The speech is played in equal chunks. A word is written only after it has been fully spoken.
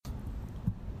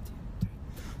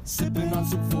Sipping on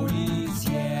some 40s,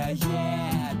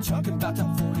 yeah. Talking about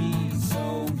top 40s,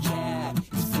 oh yeah.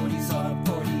 'Cause 40s are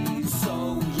 40s,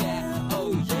 oh yeah,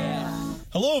 oh yeah.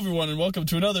 Hello, everyone, and welcome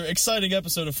to another exciting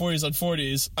episode of 40s on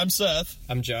 40s. I'm Seth.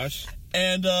 I'm Josh.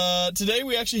 And today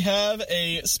we actually have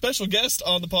a special guest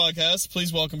on the podcast.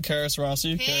 Please welcome Karis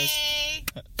Rossi. Hey!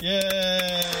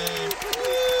 Yay!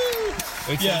 Woo!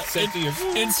 Yeah,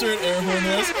 insert air horn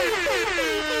noise.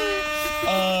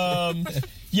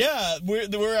 Yeah,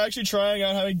 we're actually trying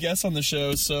out having guests on the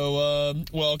show, so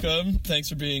welcome. Thanks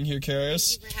for being here,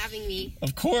 Karis. Thank you for having me.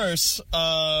 Of course.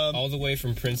 All the way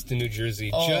from Princeton, New Jersey,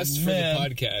 just for the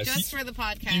podcast. Just for the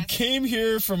podcast. You came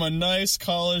here from a nice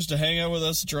college to hang out with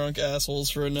us drunk assholes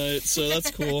for a night, so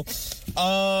that's cool.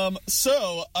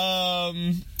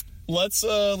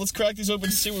 Let's crack these open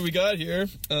to see what we got here.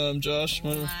 Josh,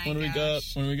 what do we got?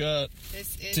 What do we got?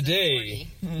 This is Today,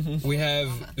 we have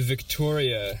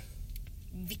Victoria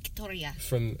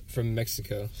from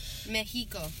Mexico.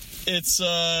 Mexico. It's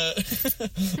I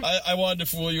wanted to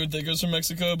fool you and think it was from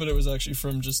Mexico, but it was actually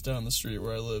from just down the street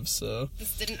where I live, so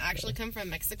This didn't actually come from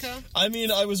Mexico? I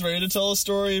mean, I was ready to tell a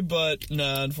story, but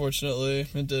nah, unfortunately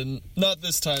it didn't. Not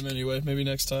this time anyway, maybe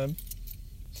next time.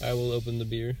 I will open the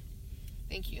beer.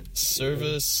 Thank you.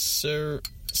 Cerveceria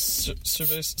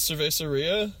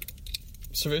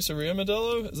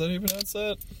Modelo? Is that how you pronounce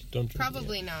that? Don't drink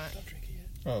Probably it. not. Don't drink it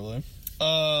yet. Probably.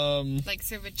 Like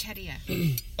cerveceria.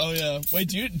 Oh yeah. Wait,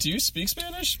 do you speak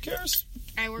Spanish, Karis?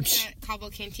 I worked at Cabo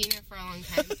Cantina for a long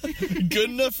time. Good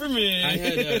enough for me. I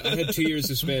had 2 years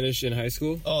of Spanish in high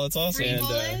school. Oh, that's awesome.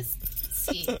 Frijoles?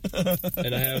 Sí.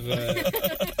 And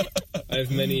I have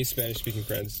many Spanish-speaking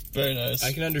friends. Very nice.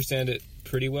 I can understand it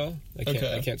pretty well. I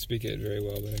Okay. can't speak it very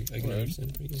well, but I can understand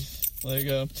it pretty good. There you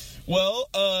go. Well,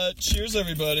 cheers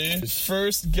everybody.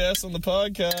 First guest on the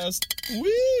podcast.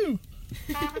 Woo!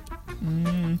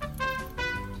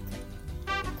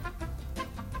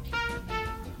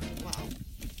 Wow.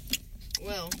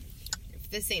 Well, if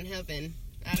this ain't heaven,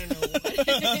 I don't know what.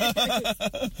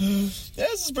 Yeah,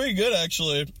 this is pretty good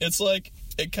actually. It's like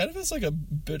it kind of has like a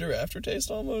bitter aftertaste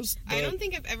almost. I but- don't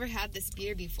think I've ever had this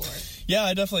beer before. Yeah,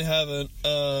 I definitely haven't.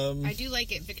 I do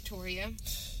like it, Victoria.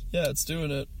 Yeah, it's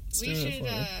doing it. It's We doing it should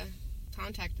for me.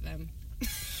 contact them.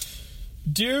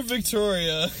 Dear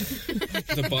Victoria,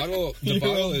 The bottle you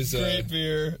is great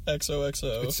beer.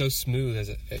 XOXO. it's so smooth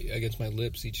against my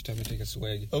lips each time I take a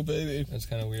swig. Oh baby. That's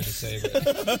kind of weird to say,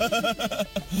 but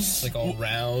it's like all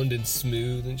round and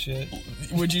smooth and shit.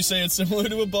 Would you say it's similar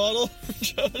to a bottle,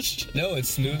 Josh? No, it's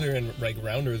smoother and like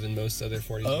rounder than most other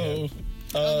 40s. Oh.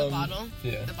 The bottle?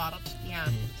 yeah. The bottle, yeah.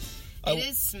 I- It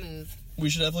is smooth. We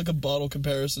should have like a bottle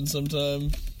comparison sometime.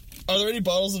 Are there any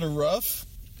bottles that are rough?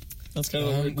 That's kind of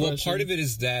a weird Well, question. part of it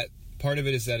is that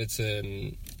it's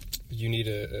you need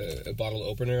a bottle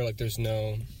opener. Like there's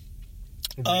no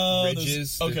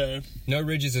ridges. Okay, No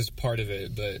ridges is part of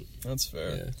it, but that's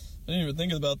fair. yeah. I didn't even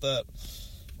think about that.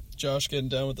 Josh getting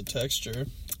down with the texture.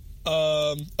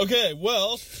 Okay,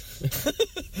 well,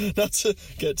 not to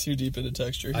get too deep into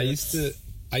texture here.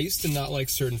 I used to not like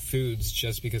certain foods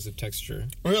just because of texture.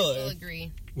 I'll Really?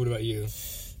 agree. What about you?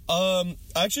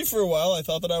 Actually, for a while, I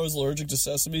thought that I was allergic to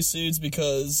sesame seeds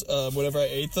because whenever I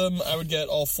ate them, I would get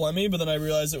all phlegmy, but then I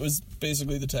realized it was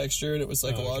basically the texture and it was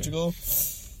psychological.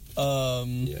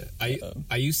 Yeah,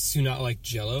 I used to not like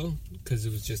Jell-O because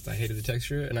it was just I hated the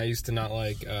texture, and I used to not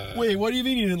like. Wait, what do you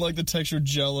mean you didn't like the texture of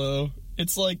Jell-O?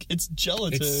 It's like, it's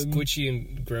gelatin. It's squishy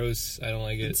and gross. I don't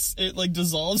like it. It like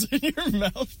dissolves in your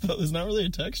mouth, though. There's not really a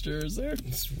texture, is there?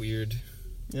 It's weird.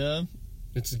 Yeah.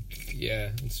 It's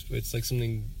like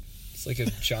something. It's like a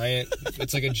giant.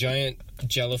 It's like a giant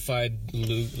jellified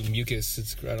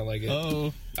mucus. I don't like it.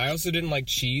 Oh. I also didn't like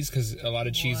cheese because a lot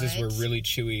of cheeses were What? really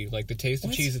chewy. Like the taste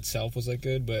of cheese itself was like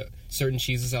good, but certain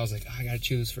cheeses I was like, I gotta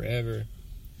chew this forever.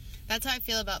 That's how I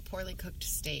feel about poorly cooked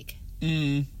steak.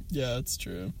 Yeah, that's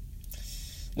true.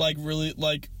 Like really,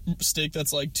 like steak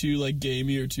that's like too like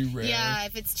gamey or too rare. Yeah,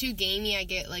 if it's too gamey, I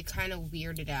get like kind of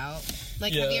weirded out.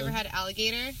 Like, Yeah. have you ever had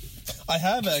alligator? I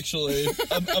have actually.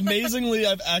 Amazingly,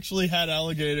 I've actually had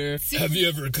alligator. Have you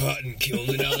ever caught and killed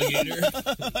an alligator?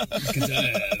 Because I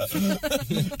have.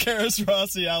 Karis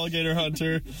Rossi, alligator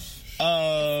hunter.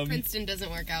 Princeton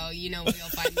doesn't work out. You know where you'll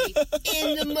find me.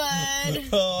 In the mud.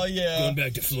 Oh yeah. Going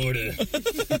back to Florida.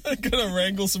 Gonna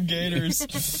wrangle some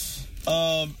gators.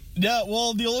 Yeah,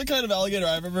 well, the only kind of alligator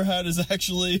I've ever had is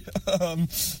actually,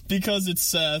 because it's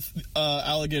Seth,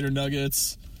 alligator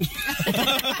nuggets.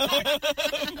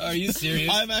 Are you serious?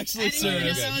 I'm I actually didn't even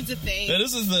know serious. that was a thing. That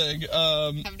is a thing.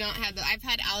 I've not had that. I've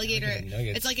had alligator.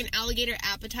 Nuggets. It's like an alligator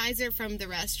appetizer from the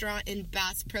restaurant in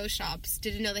Bass Pro Shops.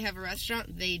 Didn't know they have a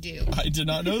restaurant? They do. I did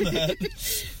not know that.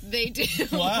 They do.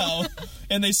 Wow.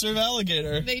 And they serve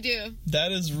alligator. They do.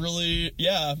 That is really,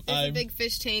 yeah. There's a big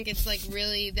fish tank. It's like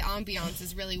really, the ambiance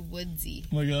is really woodsy.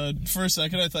 Oh my god. For a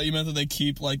second, I thought you meant that they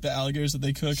keep like the alligators that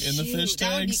they cook in the Shoot, fish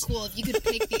that would be tanks. cool if you could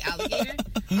pick the alligator.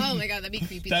 Oh my god, that'd be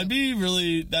creepy. That'd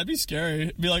though. that'd be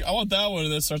scary. Be like, I want that one,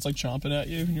 and then it starts like chomping at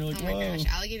you, and you're like, Oh my whoa. gosh,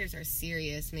 alligators are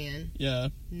serious, man. Yeah,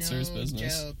 No serious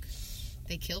business. joke.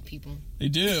 They kill people. They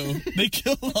do. They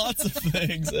kill lots of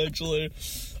things. Actually,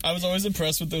 I was always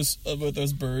impressed with those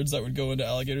birds that would go into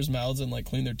alligators' mouths and like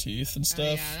clean their teeth and Oh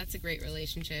stuff. yeah, that's a great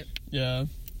relationship. Yeah,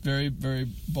 very very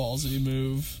ballsy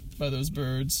move by those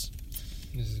birds.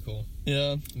 This is cool.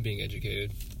 Yeah, I'm being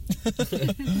educated.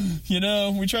 you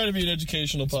know, we try to be an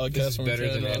educational podcast. This is when we better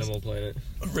can, than Ross. Animal Planet.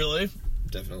 Really?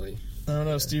 Definitely. I don't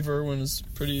know. Steve Irwin is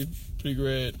pretty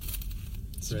great.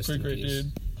 He's a Rest pretty in great peace.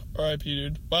 dude. R.I.P.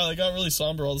 dude. Wow, they got really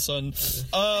somber all of a sudden.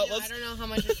 I Let's. don't know how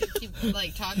much I should keep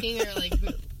like talking or like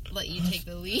let you take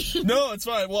the lead. No, it's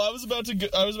fine. Well, I was about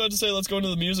to say let's go into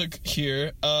the music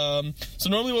here. So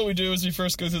normally what we do is we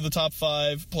first go through the top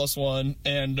 5 plus 1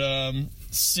 and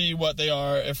see what they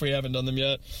are if we haven't done them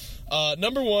yet.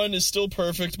 Number 1 is Still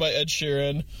Perfect by Ed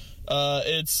Sheeran. I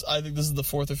think this is the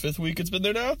 4th or 5th week it's been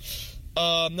there now.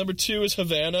 Number 2 is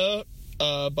Havana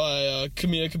by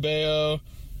Camila Cabello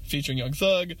featuring Young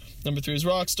Thug. Number 3 is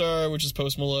Rockstar, which is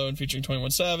Post Malone featuring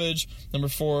 21 Savage. Number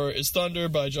 4 is Thunder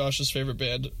by Josh's favorite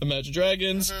band, Imagine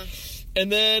Dragons. And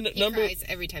then He number cries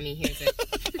every time he hears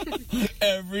it.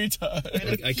 every time.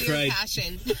 I Pure cried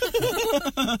passion.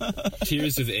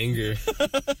 tears of anger.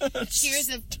 Tears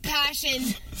of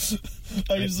passion.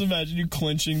 I can just imagine you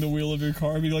clenching the wheel of your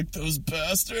car and being like, those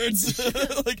bastards.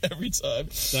 Like every time.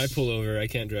 So I pull over. I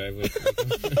can't drive with.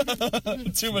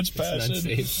 Too much It's passion.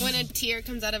 unsafe. When a tear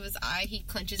comes out of his eye, he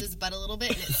clenches his butt a little bit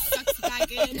and it sucks back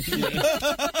in.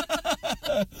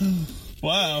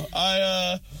 Wow.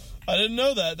 I didn't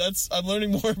know that. I'm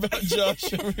learning more about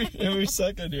Josh every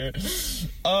second here.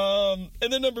 And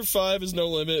then number 5 is No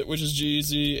Limit, which is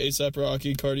Jeezy, A$AP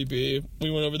Rocky, Cardi B.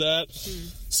 We went over that.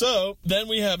 So then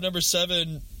we have number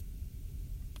 17,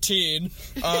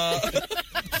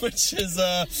 which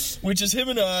is Him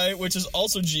and I, which is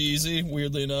also Jeezy.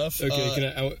 Weirdly enough.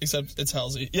 Okay, Except it's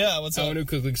Halsey. Yeah. What's I up? want to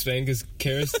quickly explain because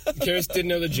Karis didn't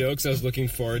know the jokes. I was looking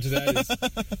forward to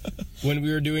that. When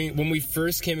we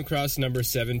first came across number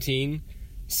 17,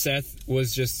 Seth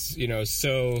was just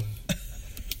so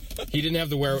he didn't have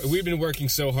the we've been working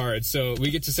so hard, so we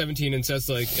get to 17 and Seth's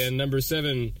like, and number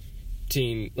 17,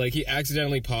 like he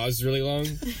accidentally paused really long,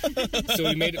 so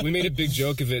we made a big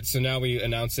joke of it. So now we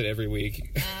announce it every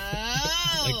week.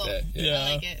 Oh. Like that. Yeah.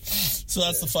 I like it. So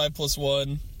that's the 5 plus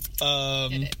 1.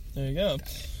 Get it. There you go.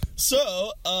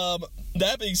 So,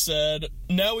 that being said,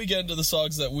 now we get into the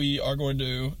songs that we are going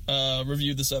to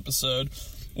review this episode,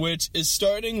 which is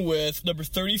starting with number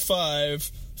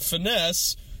 35,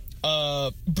 Finesse,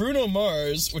 Bruno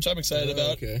Mars, which I'm excited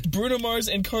about. Okay. Bruno Mars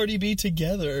and Cardi B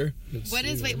together. What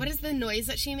is the noise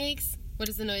that she makes? What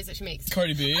is the noise that she makes?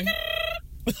 Cardi B?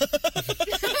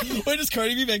 Wait, does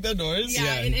Cardi B make that noise? Yeah,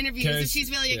 Yeah, in interviews, if Karis- she's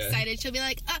really yeah. excited, she'll be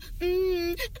like, but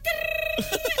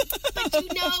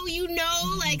you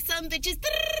know, like some bitches.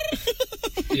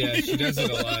 Yeah, she does it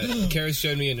a lot. Karis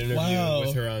showed me an interview Wow.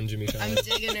 with her on Jimmy I'm Fallon.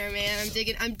 digging her, man.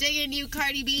 I'm digging you,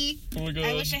 Cardi B. Oh my god.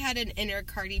 I wish I had an inner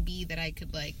Cardi B that I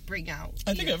could like bring out.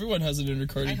 I think everyone has an inner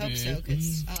Cardi I B. hope so,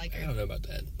 because I like I her. don't know about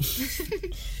that.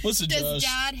 Listen, Does Josh,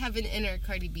 Dad have an inner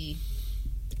Cardi B?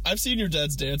 I've seen your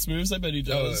dad's dance moves. I bet he Oh,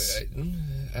 does.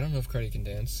 I don't know if Cardi can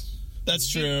dance. That's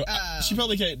true. Oh. She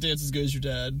probably can't dance as good as your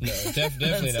dad. No,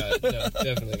 definitely not. No,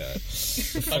 definitely not.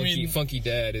 The funky, funky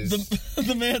dad is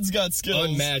The man's got skills.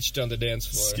 unmatched on the dance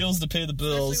floor. Skills to pay the Especially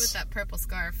with bills. that purple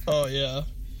scarf. Oh yeah,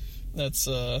 it's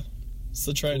the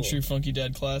tried and Cool. true funky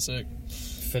dad classic.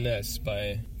 Finesse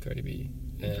by Cardi B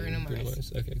and Bruno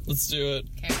Mars. Okay, cool. Let's do it.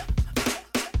 Okay.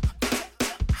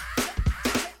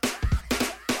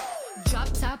 Drop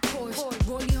top Porsche,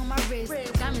 rollie on my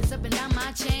wrist, diamonds up and down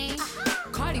my chain.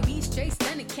 Cardi B straight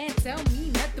stunning, can't tell me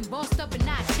nothing. Bossed up and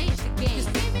I changed the game.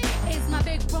 It's my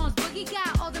big bronze boogie,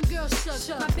 got all them girls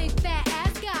shook. My big fat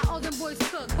ass got all them boys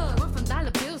cooked. Went from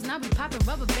dollar bills, now we popping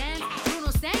rubber bands.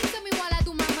 Bruno sang to me while I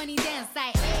do my money dance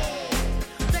like, hey.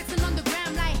 Flexing on the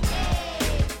gram like,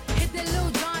 hey. Hit the Lil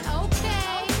Jon,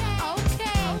 okay.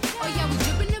 Oh yeah, we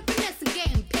dripping and finesse and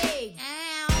getting paid.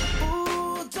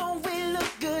 Ooh, don't we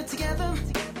look good together?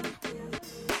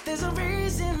 There's a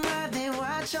reason why they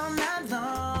watch all night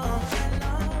long.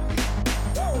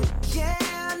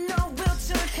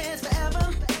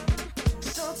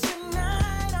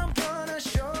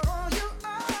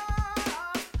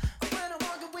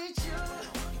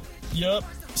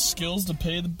 skills to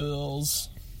pay the bills.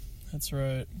 That's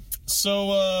right. So,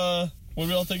 what do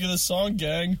we all think of this song,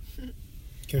 gang?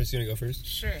 Karis, you want to go first?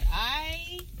 Sure.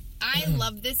 I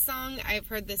love this song. I've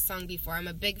heard this song before. I'm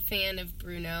a big fan of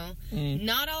Bruno.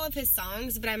 Not all of his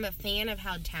songs, but I'm a fan of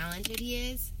how talented he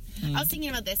is. I was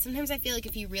thinking about this. Sometimes I feel like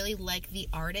if you really like the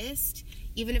artist,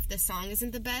 even if the song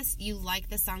isn't the best, you like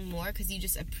the song more because you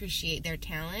just appreciate their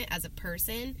talent as a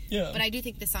person. Yeah. But I do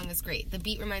think the song is great. The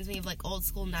beat reminds me of like old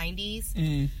school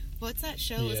 90s. What's that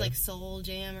show? It was like Soul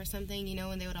Jam or something, you know,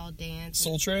 when they would all dance.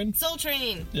 Soul Train? Soul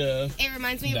Train. Yeah. It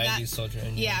reminds me of that. 90s Soul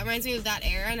Train. Yeah, it reminds me of that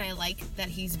era, and I like that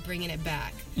he's bringing it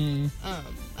back.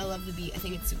 I love the beat. I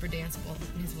think it's super danceable,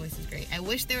 and his voice is great. I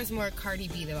wish there was more Cardi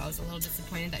B, though. I was a little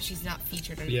disappointed that she's not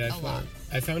featured a lot.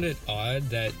 I found it odd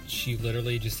that she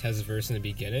literally just has a verse in the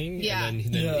beginning, Yeah. and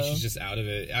then she's just out of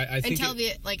it. I think Until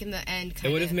like in the end, it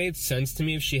would have made sense to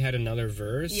me if she had another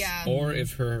verse, Yeah. or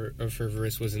if her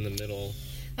verse was in the middle.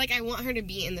 Like, I want her to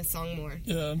be in the song more.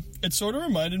 Yeah. It sort of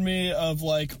reminded me of,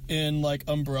 like, in, like,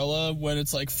 Umbrella, when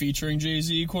it's, like, featuring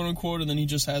Jay-Z, quote-unquote, and then he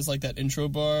just has, like, that intro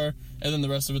bar, and then the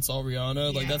rest of it's all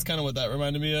Rihanna. Like, Yeah. that's kind of what that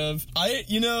reminded me of.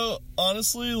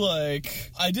 Honestly,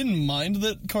 like, I didn't mind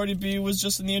that Cardi B was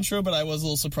just in the intro, but I was a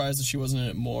little surprised that she wasn't in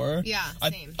it more. Yeah,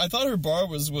 same. I thought her bar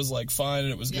was like, fine,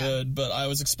 and it was Yeah. good, but I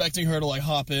was expecting her to, like,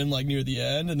 hop in, like, near the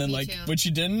end, and then, Me like, too. when she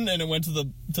didn't, and it went to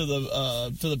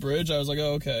the bridge, I was like,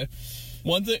 oh, okay.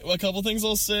 A couple things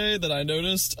I'll say that I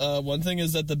noticed. One thing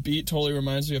is that the beat totally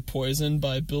reminds me of Poison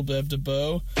by Bill Bev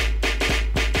DeBoe,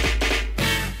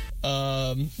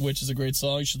 which is a great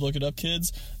song. You should look it up,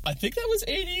 kids. I think that was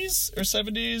 80s or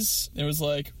 70s. It was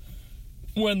like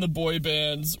when the boy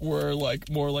bands were like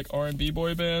more like R&B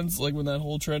boy bands, like when that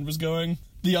whole trend was going.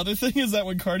 The other thing is that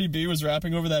when Cardi B was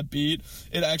rapping over that beat,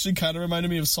 it actually kind of reminded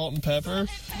me of Salt and Pepper.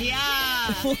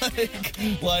 Yeah.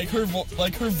 like her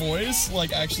voice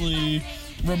like actually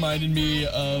reminded me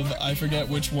of, I forget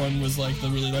which one was like the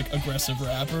really like aggressive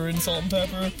rapper in Salt and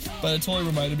Pepper, but it totally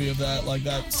reminded me of that, like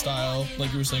that style,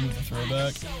 like you were saying with the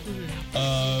throwback.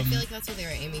 I feel like that's what they were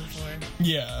aiming for.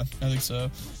 Yeah, I think so.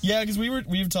 Yeah, because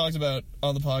we've talked about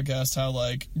on the podcast how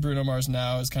like Bruno Mars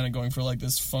now is kind of going for like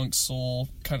this funk soul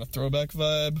kind of throwback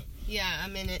vibe. Yeah,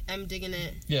 I'm in it. I'm digging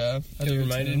it. Yeah, I It think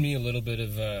reminded me a little bit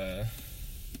of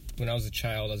when I was a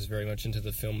child. I was very much into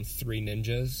the film Three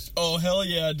Ninjas. Oh hell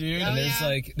yeah, dude! Oh, And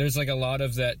yeah. there's like a lot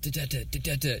of that,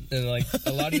 and like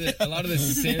a lot of the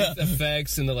synth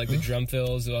effects and the drum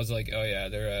fills. I was like, oh yeah,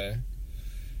 they're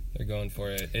going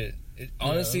for it. It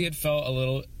honestly, it felt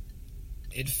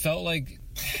like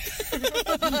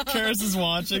Karis is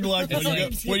watching. Like, what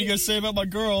are you gonna say about my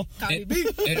girl? Cardi B.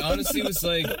 it honestly was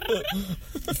like.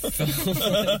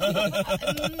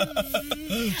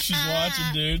 She's watching,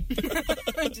 dude.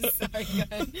 I'm just sorry, go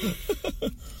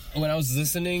ahead. When I was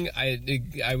listening,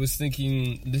 I was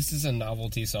thinking this is a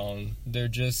novelty song. They're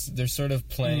sort of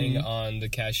playing on the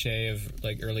cachet of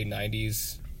like early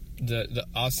 '90s, the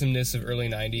awesomeness of early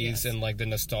 '90s, Yes. and like the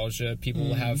nostalgia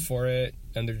people have for it,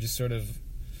 and they're just sort of.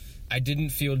 I didn't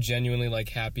feel genuinely like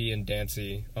happy and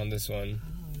dancey on this one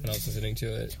when I was listening to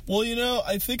it. Well,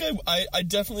 I think I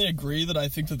definitely agree that I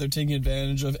think that they're taking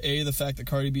advantage of A, the fact that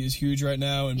Cardi B is huge right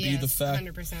now, and B, the fact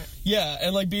 100%. yeah,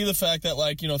 and like B, the fact that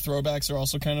like throwbacks are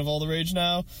also kind of all the rage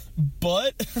now.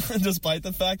 But despite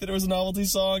the fact that it was a novelty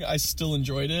song, I still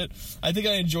enjoyed it. I think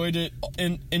I enjoyed it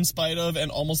in spite of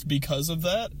and almost because of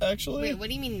that, actually. Wait, what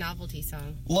do you mean novelty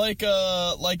song? Like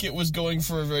it was going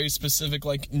for a very specific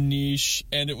like niche,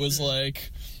 and it was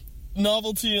like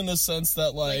novelty in the sense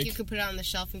that Like you could put it on the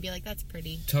shelf and be like, that's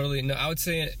pretty. Totally. No, I would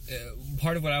say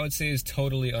part of what I would say is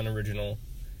totally unoriginal.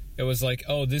 It was like,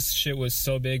 oh, this shit was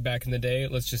so big back in the day.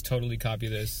 Let's just totally copy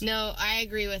this. No, I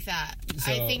agree with that.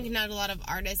 I So- think not a lot of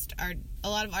artists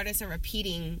are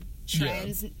repeating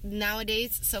trends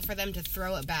nowadays. So for them to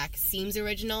throw it back seems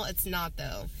original. It's not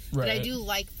though. But I Right. do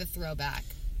like the throwback.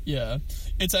 Yeah.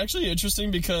 It's actually interesting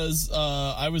because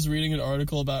I was reading an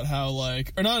article about how,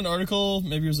 like, or not an article,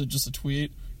 maybe it was just a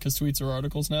tweet, because tweets are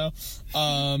articles now.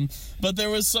 But there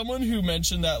was someone who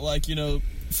mentioned that, like, to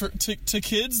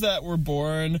kids that were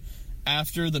born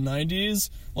after the 90s,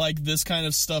 like, this kind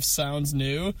of stuff sounds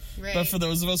new. Right. But for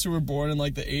those of us who were born in,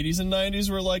 like, the 80s and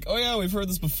 90s, we're like, oh yeah, we've heard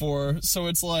this before. So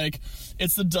it's like,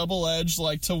 it's the double edge,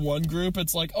 like, to one group,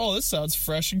 it's like, oh, this sounds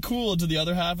fresh and cool. And to the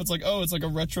other half, it's like, oh, it's like a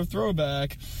retro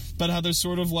throwback. But how there's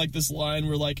sort of, like, this line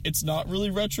where, like, it's not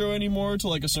really retro anymore to,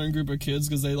 like, a certain group of kids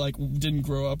because they, like, didn't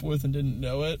grow up with and didn't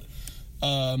know it.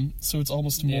 So it's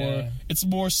almost more, it's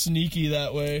more sneaky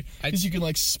that way because you can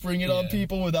like spring it on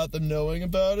people without them knowing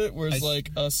about it. Whereas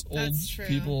like us old That's true.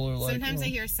 people are like, Sometimes oh. I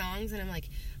hear songs and I'm like,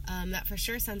 That for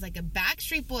sure sounds like a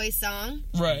Backstreet Boys song.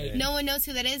 Right. No one knows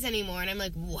who that is anymore, and I'm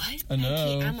like, what? I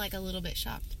know. I'm like a little bit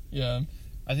shocked. Yeah.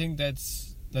 I think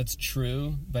that's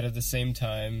true, but at the same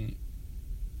time,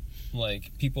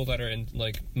 like, people that are in,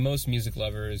 like, most music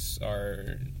lovers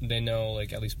they know,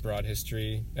 like, at least broad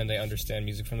history, and they understand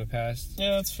music from the past.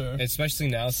 Yeah, that's fair. Especially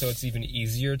now, so it's even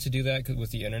easier to do that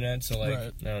with the internet. So, like,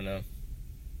 Right. I don't know.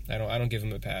 I don't give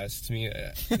them a pass. To me,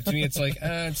 it's like,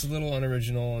 it's a little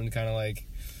unoriginal and kind of like,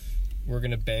 we're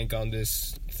gonna bank on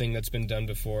this thing that's been done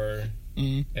before,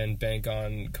 and bank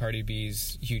on Cardi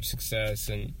B's huge success,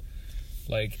 and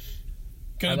like,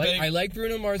 I like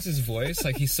Bruno Mars's voice.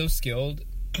 Like, he's so skilled,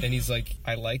 and he's like,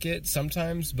 I like it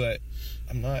sometimes, but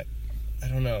I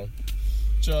don't know.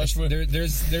 Josh,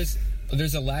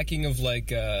 There's a lacking of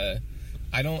like,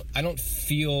 I don't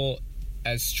feel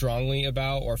as strongly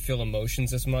about or feel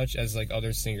emotions as much as like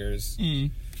other singers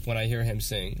when I hear him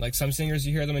sing. Like, some singers,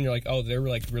 you hear them and you're like, oh, they're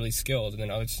like really skilled, and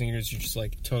then other singers, you're just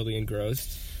like totally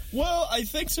engrossed. Well, I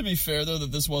think, to be fair, though,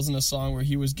 that this wasn't a song where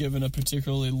he was given a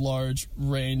particularly large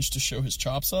range to show his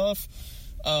chops off.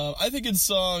 I think in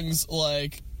songs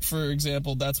like, for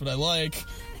example, That's What I Like,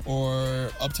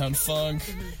 or Uptown Funk,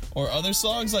 or other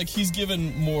songs, like, he's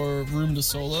given more room to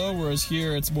solo, whereas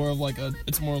here it's more like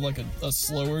a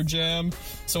slower jam.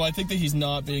 So I think that he's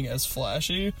not being as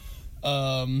flashy.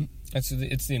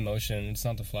 It's the emotion. It's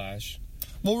not the flash.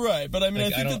 Well, right, but I mean,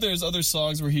 Like, I think that there's other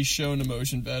songs where he's shown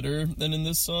emotion better than in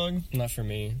this song. Not for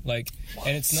me. Like,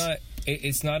 and it's not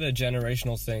a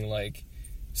generational thing. Like,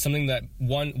 something that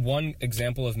one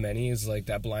example of many is like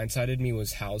that blindsided me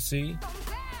was Halsey.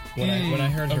 When I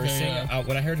heard her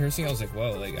sing, I was like,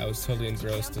 whoa! Like, I was totally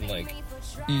engrossed, and like,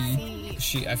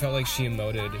 I felt like she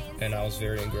emoted, and I was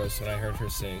very engrossed when I heard her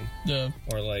sing. Yeah.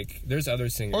 Or like, there's other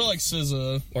singers. Or like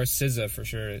SZA. Or SZA for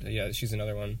sure. Yeah, she's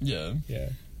another one. Yeah. Yeah.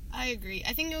 I agree.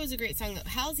 I think it was a great song.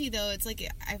 Halsey, though, it's like,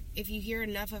 if you hear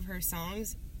enough of her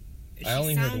songs, she I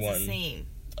only heard sounds one. the same.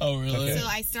 Oh, really? Okay. So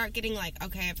I start getting like,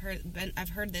 okay, I've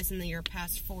heard this in your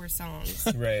past 4 songs.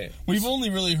 Right. We've only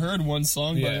really heard one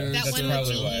song by Yeah. her. That That's one would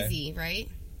probably be why. easy, right?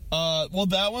 Well,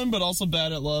 that one, but also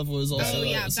Bad at Love was also. Oh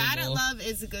yeah, a Bad at single. Love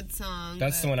is a good song.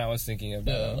 That's the one I was thinking of.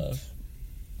 Bad at Yeah. Love.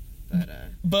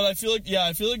 But I feel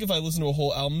like if I listen to a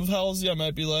whole album of Halsey, I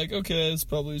might be like, okay, this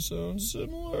probably sounds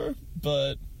similar,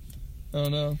 but I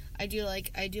don't know. I do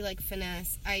like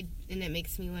Finesse. And it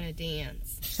makes me want to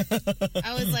dance.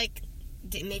 I was like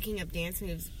making up dance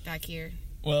moves back here.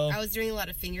 Well, I was doing a lot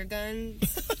of finger guns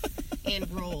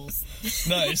and rolls.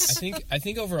 nice. I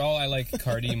think overall I like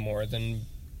Cardi more than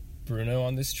Bruno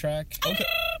on this track. Okay.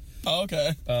 Oh,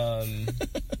 okay.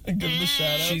 Give him a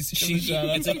shout out.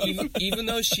 It's like, even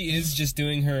though she is just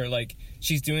doing her, like,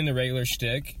 she's doing the regular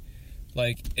shtick,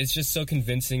 like, it's just so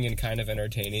convincing and kind of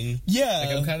entertaining. Yeah.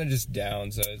 Like, I'm kind of just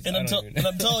down, so it's, And I'm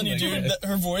telling you, like, dude, that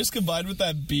her voice combined with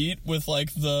that beat with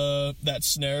like that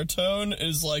snare tone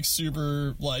is like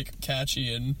super like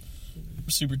catchy and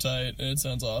super tight, and it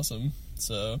sounds awesome.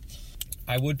 So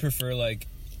I would prefer, like,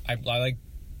 I like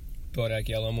Bodak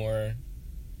Yellow more,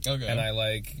 okay, and I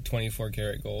like 24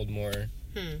 Karat Gold more.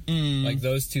 Mm. Like,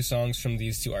 those 2 songs from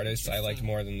these 2 artists I liked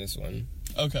more than this one.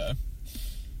 okay.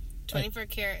 24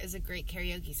 Karat is a great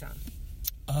karaoke song.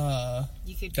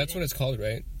 You could. That's what it's called,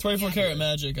 right? 24 Yeah. Karat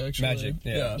Magic, actually. Magic,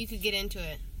 yeah. You could get into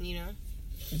it. You know.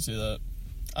 I can see that.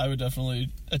 I would definitely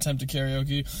attempt a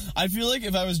karaoke. I feel like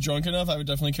if I was drunk enough, I would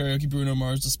definitely karaoke Bruno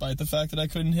Mars, despite the fact that I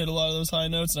couldn't hit a lot of those high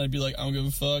notes, and I'd be like, I don't give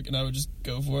a fuck, and I would just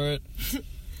go for it.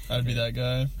 I'd be that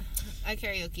guy. I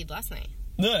karaoke'd last night.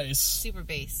 Nice. Super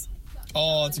bass.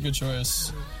 Oh, that's a good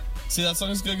choice. See, that song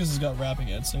is good because it's got rapping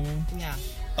and singing. Yeah.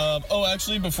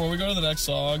 Actually, before we go to the next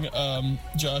song,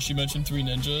 Josh, you mentioned 3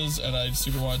 Ninjas, and I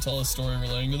super want to tell a story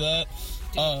relating to that.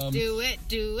 Do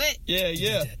it.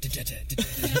 Yeah.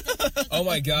 Oh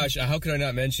my gosh, how could I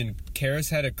not mention Karis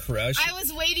had a crush I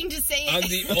was waiting to say on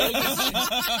it.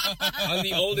 on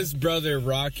the oldest brother,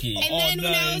 Rocky. And then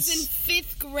when I was nice. in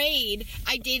 5th grade,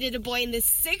 I dated a boy in the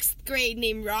 6th grade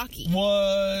named Rocky.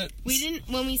 What?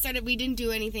 When we started, we didn't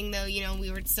do anything though, you know,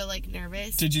 we were still like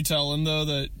nervous. Did you tell him, though,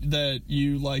 that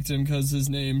you liked him because his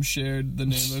name shared the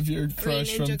name of your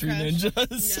crush from 3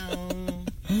 Ninjas? No.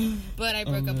 But I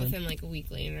broke up with him like a week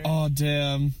later. Oh,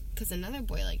 damn. Because another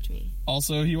boy liked me.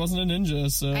 Also, he wasn't a ninja,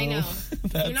 so... I know.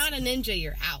 That's You're not a ninja,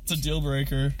 you're out. it's a deal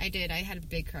breaker. I did. I had a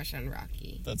big crush on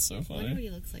Rocky. That's so I wonder what funny. he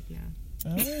looks like now.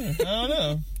 I don't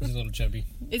know. He's a little chubby.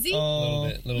 Is he? A Oh.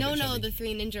 little no, bit no, chubby. the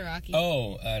 3 Ninja Rocky.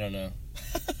 Oh, I don't know.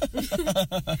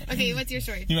 Okay, what's your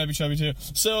story? He might be chubby, too.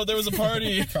 So, there was a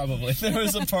party... Probably. There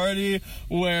was a party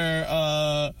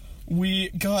where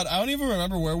God, I don't even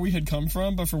remember where we had come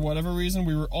from, but for whatever reason,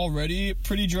 we were already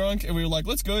pretty drunk, and we were like,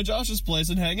 let's go to Josh's place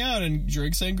and hang out and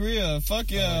drink sangria.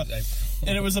 Fuck yeah.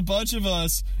 And it was a bunch of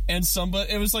us, and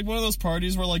it was like one of those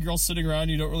parties where like you're all sitting around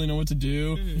and you don't really know what to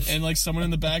do, and like someone in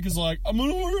the back is like, I'm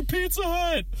gonna order Pizza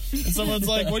Hut, and someone's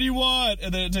like, what do you want?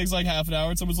 And then it takes like half an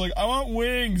hour, and someone's like, I want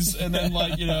wings, and then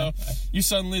like, you know, you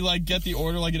suddenly like get the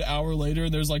order like an hour later,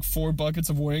 and there's like 4 buckets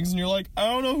of wings, and you're like, I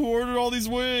don't know who ordered all these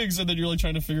wings, and then you're like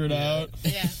trying to figure it out.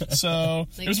 Yeah. So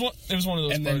it was one of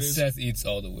those and parties. then Seth eats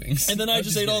all the wings. And then I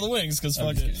just ate all the wings because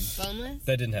fuck it. Boneless?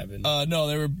 That didn't happen. No,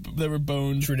 they were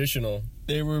bone. Traditional.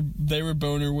 They were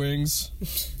boner wings.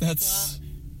 That's. Well,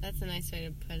 that's a nice way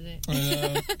to put it. I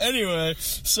know. Anyway,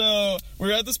 so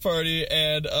we're at this party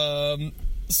and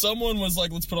someone was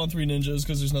like, "Let's put on Three Ninjas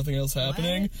because there's nothing else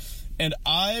happening." What? And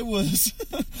I was,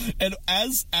 and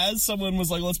as someone was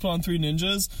like, "Let's put on Three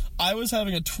Ninjas," I was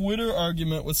having a Twitter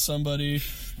argument with somebody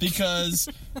because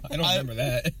I don't remember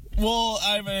that. Well,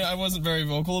 I mean, I wasn't very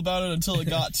vocal about it until it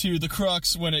got to the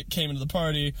crux when it came into the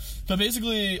party. But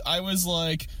basically, I was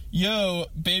like, yo,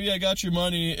 Baby I Got Your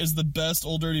Money is the best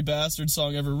Old Dirty Bastard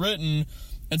song ever written.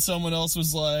 And someone else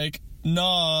was like,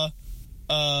 nah,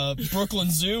 Brooklyn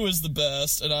Zoo is the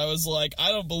best. And I was like,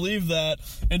 I don't believe that.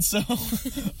 And so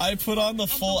I put on the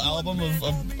full album of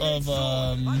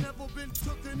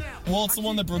well, it's the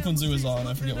one that Brooklyn Zoo is on.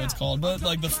 I forget what it's called. But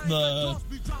like the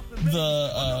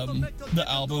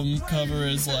album cover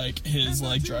is like his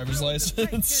like driver's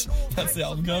license. That's the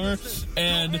album cover.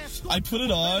 And I put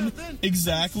it on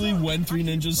exactly when Three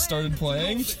Ninjas started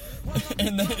playing.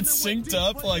 And then it synced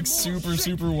up like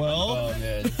super well. Oh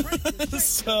man.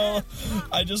 So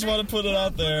I just want to put it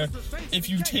out there. If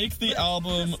you take the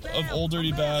album of Old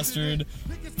Dirty Bastard,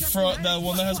 that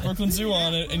one that has Brooklyn Zoo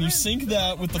on it, and you sync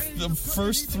that with the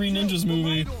first Three Ninjas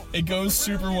movie, it goes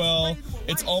super well.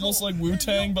 It's almost like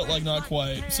Wu-Tang, but like not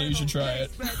quite, so you should try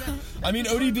it. I mean,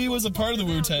 ODB was a part of the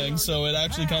Wu-Tang, so it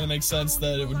actually kind of makes sense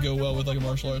that it would go well with like a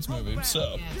martial arts movie.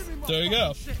 So, there you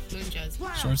go.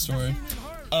 Short story.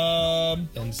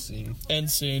 End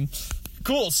scene.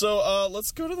 Cool, so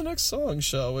let's go to the next song,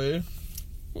 shall we?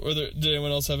 Did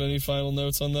anyone else have any final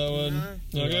notes on that one?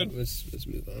 No, good? Let's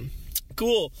move on.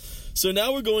 Cool. So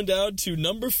now we're going down to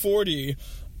number 40.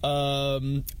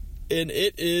 And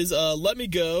it is Let Me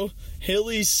Go,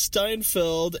 Haley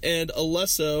Steinfeld and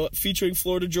Alesso featuring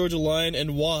Florida Georgia Line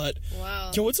and Watt.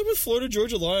 Wow. Yo, what's up with Florida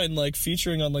Georgia Line like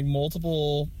featuring on like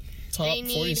multiple top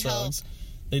 40 songs?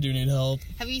 They do need help.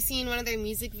 Have you seen one of their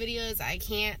music videos? I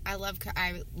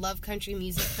love country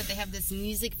music, but they have this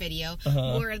music video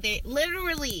where they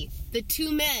literally, the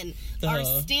two men are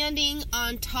standing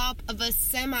on top of a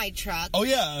semi-truck. Oh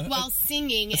yeah, while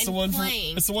singing and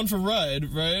playing. It's the one for Ride,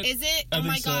 right? Is it? Oh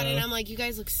my god! And I'm like, you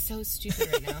guys look so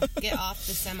stupid right now. Get off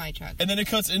the semi-truck. And then it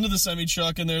cuts into the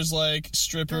semi-truck, and there's like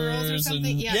strippers or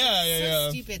something. and yeah.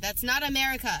 Stupid. That's not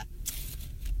America.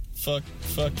 Fuck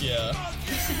yeah.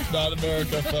 Not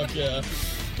America, fuck yeah.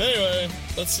 Anyway,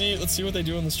 let's see what they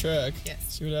do on this track. Yes.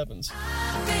 See what happens.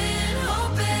 I've been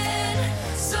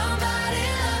hoping somebody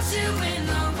loves you in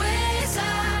the ways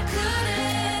I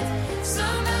couldn't.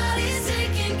 Somebody's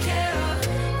taking care of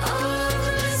all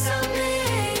the mess I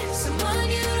made. Someone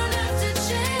you don't have to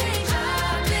change.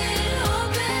 I've been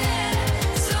hoping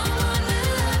someone will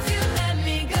love you. Let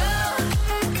me go.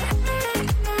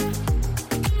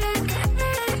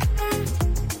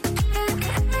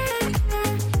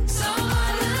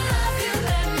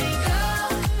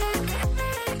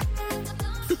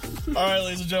 All right,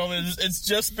 ladies and gentlemen, it's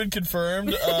just been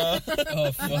confirmed. Oh,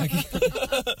 fuck.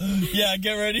 Yeah,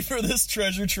 get ready for this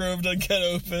treasure trove to get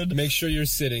opened. Make sure you're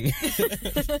sitting.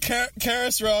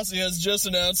 Karis Rossi has just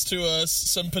announced to us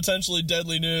some potentially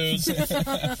deadly news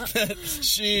that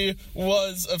she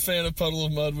was a fan of Puddle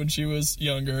of Mudd when she was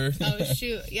younger. Oh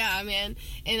shoot, yeah, man.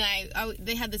 And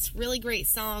they had this really great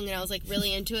song, and I was like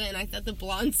really into it, and I thought the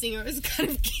blonde singer was kind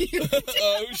of cute.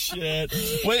 Oh shit!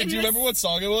 Wait, do you remember what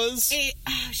song it was?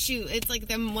 It's like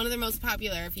one of their most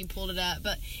popular if you pulled it up,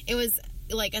 but it was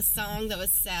like a song that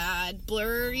was sad.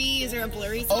 Blurry? Is there a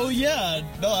Blurry song? Oh yeah,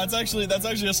 no, that's actually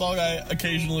a song I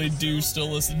occasionally do still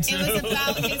listen to. It was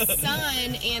about his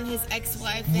son and his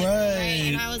ex-wife, right?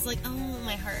 And I was like, oh,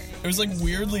 my heart. It was like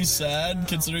weirdly sad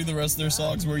considering the rest of their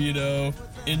songs were, you know,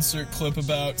 insert clip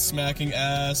about smacking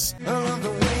ass. I love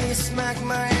the way you smack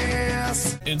my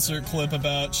ass. Insert clip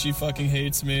about she fucking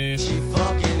hates me. She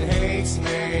fucking hates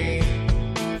me.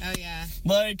 Oh yeah.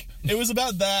 Like, it was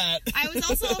about that. I was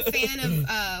also a fan of,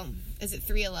 is it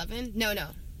 311? No.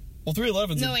 Well,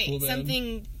 311's no, a wait, cool band.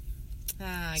 something...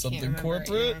 I Something can't remember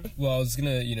corporate? right now. Well, I was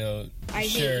gonna, I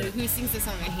share. Hate You. Who sings the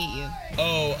song I Hate You?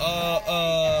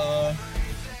 Oh,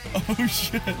 Oh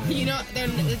shit. You know, their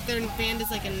band is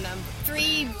like a number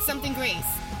 3 something Grace.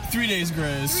 3 Days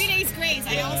Grace. 3 Days Grace.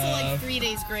 I also Yeah. like 3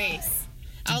 Days Grace.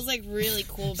 I was like really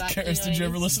cool back then. Karis, did you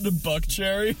ever listen to Buck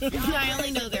Cherry? I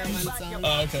only know their one song.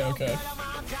 Oh, okay.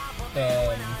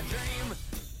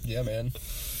 Yeah, man.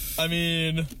 I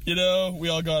mean, you know, we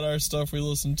all got our stuff we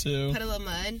listened to. Puddle of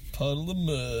Mud. Puddle of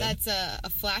Mud. That's a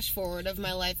flash forward of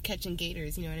my life catching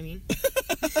gators, you know what I mean?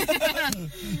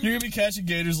 You're gonna be catching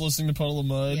gators listening to Puddle of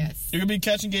Mud. Yes. You're gonna be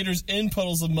catching gators in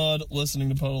puddles of mud listening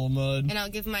to Puddle of Mud. And I'll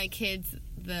give my kids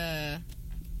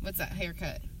what's that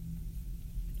haircut?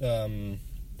 Um,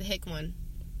 The hick one.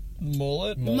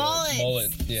 Mullet.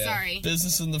 Mullet, yeah. Sorry.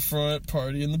 Business in the front,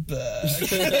 party in the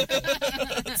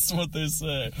back. That's what they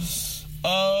say.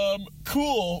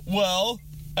 Cool. Well,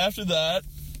 after that,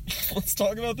 let's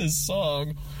talk about this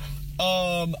song.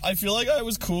 I feel like I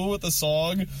was cool with the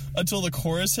song until the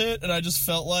chorus hit, and I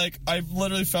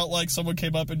literally felt like someone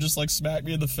came up and just like smacked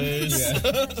me in the face.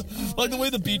 Like the way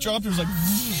the beat dropped, it was like,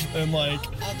 and like,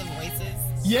 All the voices.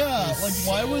 yeah, like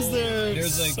why was there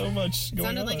There's, like- so much going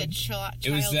Sounded on? like a child's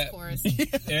It was that- chorus.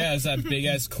 yeah, it's that big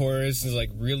ass chorus. It's like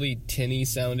really tinny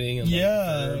sounding. And, like,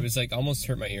 Yeah. it was like almost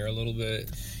hurt my ear a little bit.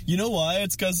 You know why?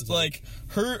 It's because like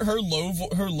her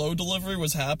low delivery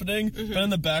was happening, but in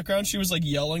the background she was like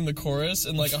yelling the chorus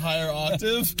in like a higher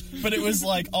octave, but it was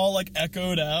like all like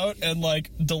echoed out and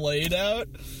like delayed out,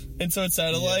 and so it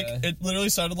sounded like it literally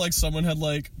sounded like someone had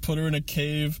like put her in a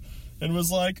cave and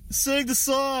was like, sing the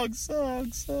song.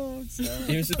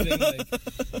 Here's the thing,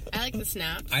 like I like the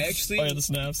snaps. I actually, Oh yeah, the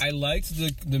snaps. I liked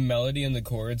the melody and the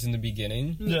chords in the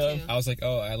beginning. Me yeah. too. I was like,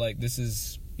 oh, I like this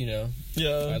is, you know,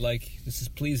 Yeah. this is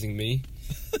pleasing me.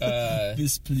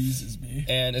 This pleases me.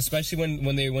 And especially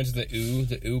when they went to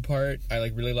the ooh part, I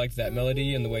like really liked that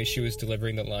melody and the way she was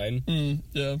delivering the line.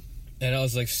 Yeah. And I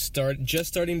was like, starting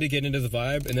to get into the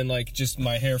vibe, and then like just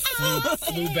my hair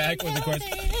flew back with the chorus,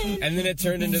 and then it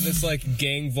turned into this like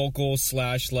gang vocal /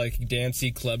 like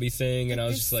dancey clubby thing, and I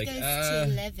was just like, This goes to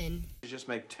 11. You just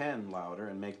make 10 louder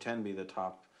and make 10 be the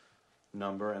top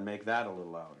number and make that a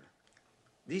little louder.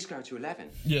 These go to 11.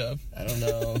 Yeah. I don't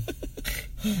know.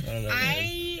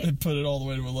 They put it all the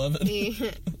way to 11.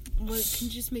 What, can you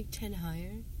just make 10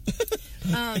 higher?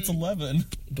 It's 11.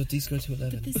 But these go to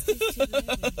 11. This goes to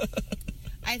 11.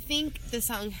 I think the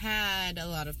song had a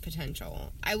lot of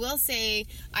potential. I will say,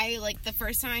 I like the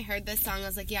first time I heard this song, I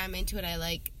was like, yeah, I'm into it. I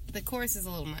like the chorus is a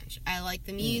little much. I like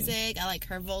the music. I like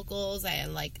her vocals. I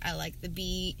like the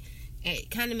beat.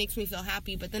 It kind of makes me feel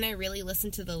happy. But then I really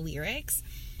listened to the lyrics.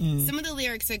 Some of the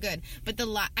lyrics are good, but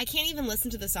I can't even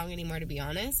listen to the song anymore, to be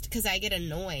honest, because I get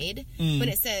annoyed when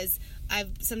it says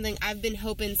I've been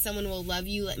hoping someone will love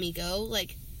you, let me go.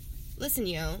 Like, listen,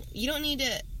 you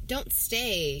don't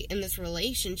stay in this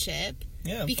relationship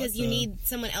because you need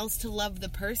someone else to love the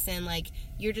person. Like,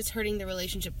 you're just hurting the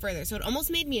relationship further. So it almost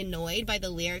made me annoyed by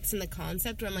the lyrics and the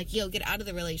concept where I'm like, get out of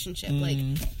the relationship. Like,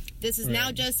 this is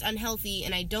now just unhealthy,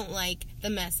 and I don't like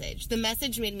the message. The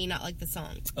message made me not like the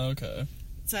song. Okay.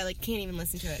 So I can't even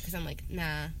listen to it because I'm like,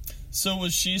 nah. So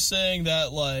was she saying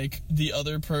that like the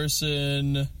other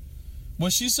person?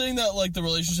 Was she saying that like the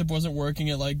relationship wasn't working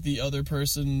and like the other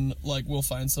person like will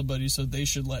find somebody so they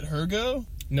should let her go?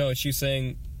 No, she's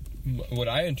saying what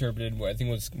I interpreted, what I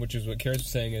think which is what Karis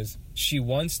was saying, is she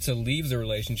wants to leave the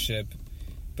relationship,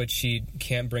 but she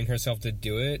can't bring herself to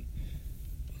do it.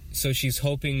 So she's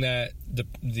hoping that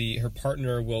her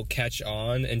partner will catch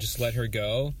on and just let her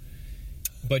go.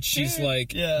 But she's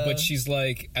like, at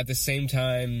the same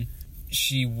time,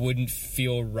 she wouldn't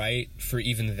feel right for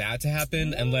even that to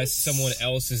happen unless someone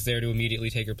else is there to immediately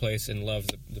take her place and love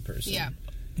the person. Yeah.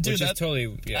 Dude, Which is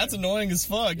totally, that's annoying as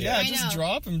fuck. Yeah, I just know.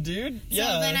 drop him, dude. So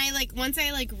then once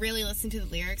I really listened to the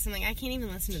lyrics, I'm like, I can't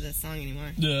even listen to this song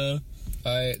anymore. Yeah.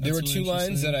 There were two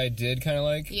lines that I did kind of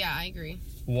like. Yeah, I agree.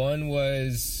 One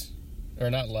was, or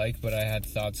not like, but I had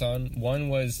thoughts on. One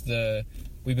was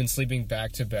we've been sleeping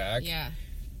back to back. Yeah.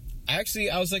 Actually,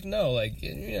 I was like, no, like,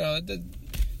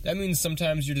 that means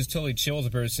sometimes you're just totally chill with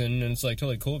a person, and it's like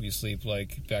totally cool if you sleep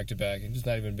like back to back. It's just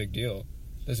not even a big deal.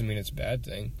 Doesn't mean it's a bad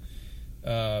thing.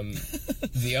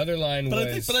 The other line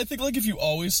was, I think like if you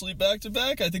always sleep back to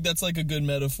back, I think that's like a good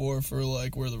metaphor for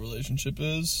like where the relationship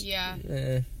is. Yeah.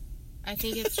 I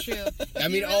think it's true. I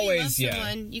mean, always, love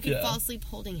someone, you can Yeah. fall asleep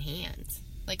holding hands.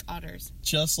 Like otters.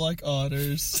 Just like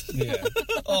otters. yeah.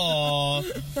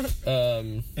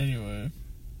 Aww. Anyway.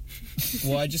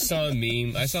 Well, I just saw a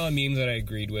meme. I saw a meme that I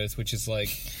agreed with, which is like,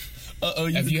 you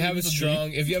if you have a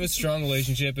agree strong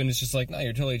relationship and it's just like, no,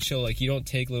 you're totally chill. Like, you don't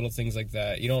take little things like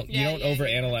that. You don't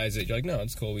overanalyze it. You're like, no,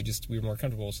 it's cool. We were more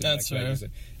comfortable. So That's fair.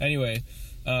 Anyway,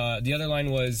 the other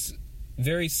line was,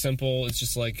 very simple. It's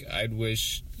just like, I'd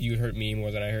wish you'd hurt me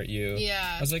more than I hurt you.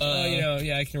 Yeah. I was like,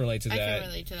 yeah, I can relate to that. I can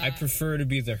relate to that. I prefer to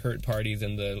be the hurt party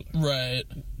than the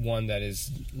one that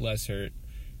is less hurt.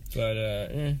 But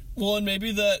well, and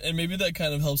maybe that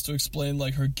kind of helps to explain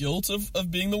like her guilt of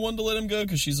being the one to let him go,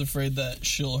 because she's afraid that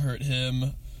she'll hurt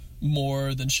him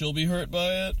more than she'll be hurt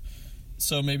by it.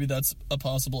 So maybe that's a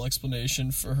possible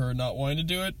explanation for her not wanting to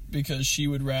do it, because she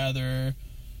would rather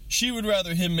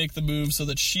him make the move so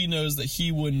that she knows that he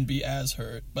wouldn't be as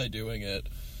hurt by doing it.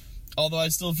 Although I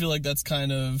still feel like that's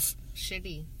kind of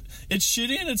shitty. It's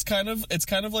shitty, and it's kind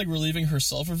of like relieving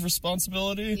herself of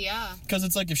responsibility. Yeah. Because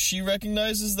it's like, if she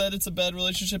recognizes that it's a bad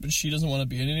relationship and she doesn't want to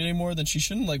be in it anymore, then she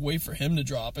shouldn't like wait for him to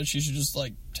drop it. She should just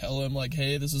like tell him like,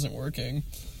 hey, this isn't working.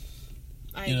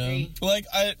 I agree. Like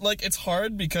it's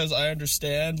hard, because I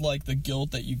understand like the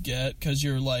guilt that you get, because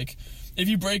you're like, if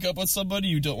you break up with somebody,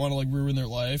 you don't want to like ruin their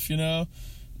life, you know.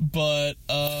 But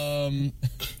that's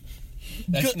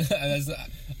not,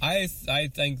 I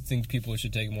think people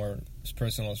should take more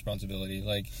personal responsibility,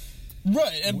 like.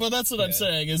 Right, but that's what I'm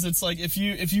saying, is it's like, if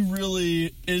it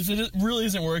really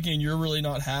isn't working and you're really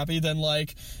not happy, then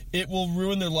like it will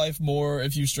ruin their life more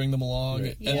if you string them along.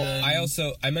 Right. And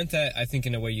then, I meant that, I think,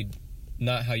 in a way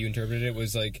not how you interpreted it,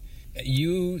 was like,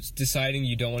 you deciding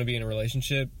you don't want to be in a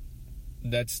relationship,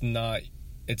 it's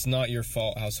not your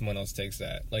fault how someone else takes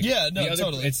that. Like,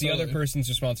 totally. It's the other person's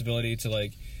responsibility to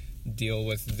like deal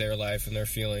with their life and their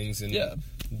feelings, and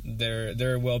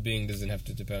their well-being doesn't have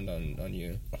to depend on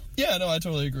you. Yeah, no, I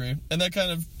totally agree. And that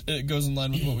kind of, it goes in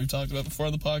line with what we've talked about before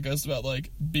on the podcast, about like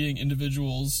being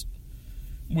individuals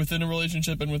within a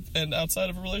relationship and outside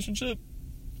of a relationship.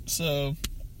 So,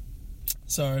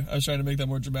 sorry, I was trying to make that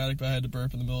more dramatic, but I had to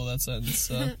burp in the middle of that sentence,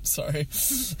 so sorry.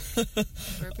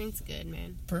 Burping's good,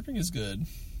 man. Burping is good.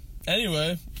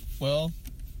 Anyway, well,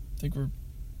 I think we're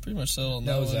pretty much settled on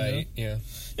that was one. aight, yeah.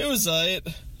 It was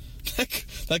aight.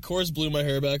 That chorus blew my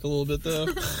hair back a little bit, though.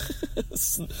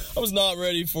 I was not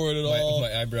ready for it at all.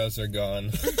 My eyebrows are gone.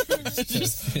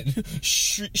 Just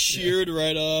sheared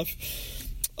right off.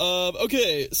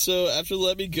 Okay, so after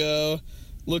Let Me Go,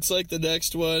 looks like the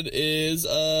next one is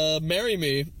Marry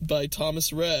Me by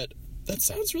Thomas Rhett. That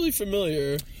sounds really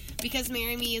familiar. Because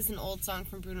Marry Me is an old song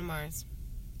from Bruno Mars.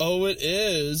 Oh, it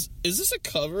is. Is this a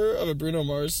cover of a Bruno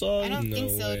Mars song? I don't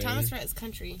think so. Thomas Rhett is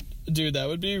country. Dude, that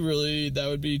would be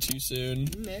too soon.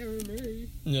 Marry me.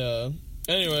 Yeah.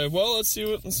 Anyway, well, let's see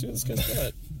what this guy's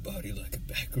got. Body like a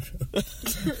back row.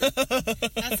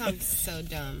 That sounds so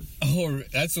dumb. Oh,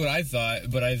 that's what I thought,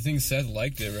 but I think Seth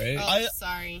liked it, right? Oh,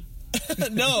 sorry.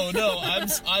 No,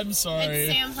 I'm sorry.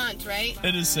 It's Sam Hunt, right?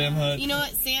 It is Sam Hunt. You know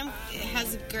what? Sam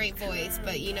has a great voice,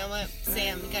 but you know what?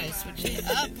 Sam, you gotta switch it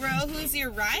up, bro. Who's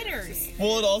your riders?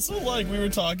 Well, it also, like, we were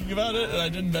talking about it, and I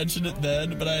didn't mention it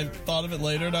then, but I thought of it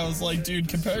later, and I was like, dude,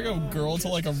 comparing a girl to,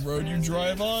 like, a road you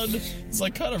drive on, it's,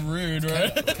 like, kind of rude,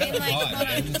 right? And, like, Hot,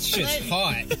 man. This shit's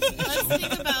hot. Let's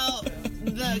think about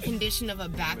the condition of a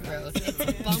back road. It's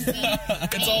bumpy.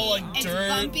 It's all, like, It's dirt.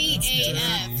 bumpy It's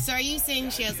AF. dirty. So are you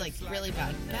saying she has, like, really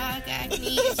bad back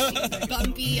acne? Is she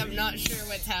bumpy? I'm not sure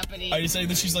what's happening. Are you saying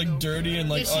that she's, like, dirty and,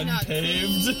 like, Is she not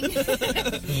unpaved?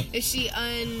 clean? Is she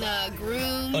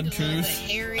ungroomed? Uncouth?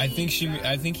 Hairy? I think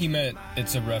he meant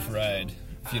it's a rough ride,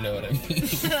 if you know what I mean.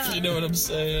 You know what I'm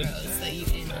saying? Gross that you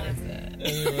didn't like that.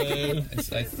 Anyway.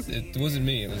 It wasn't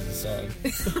me, it was the song.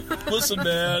 Listen,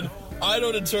 man, I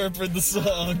don't interpret the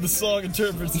song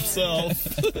interprets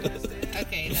itself.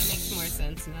 Okay, that makes more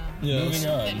sense now. Yes. Moving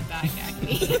on. Than back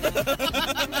acne.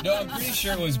 No, I'm pretty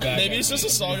sure it was back. Maybe it's just a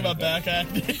song about back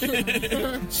acne.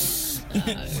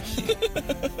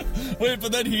 Wait,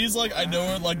 but then he's like, I know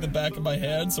her like the back of my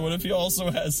hand, so what if he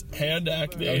also has hand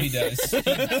acne? Oh, he does. He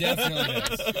definitely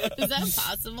does. Is that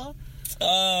possible?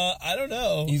 I don't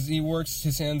know. He works,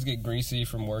 his hands get greasy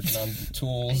from working on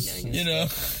tools.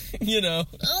 You know.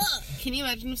 Ugh. Can you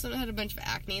imagine if someone had a bunch of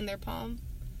acne in their palm?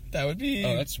 That would be...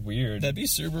 Oh, that's weird. That'd be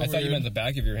super weird. I thought you meant the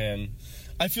back of your hand.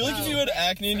 I feel like if you had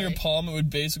acne in your palm, it would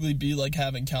basically be like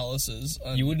having calluses.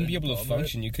 You wouldn't be able to palm,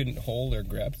 function. You couldn't hold or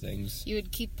grab things. You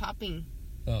would keep popping.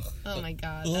 Ugh. Oh my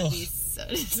god, that'd be so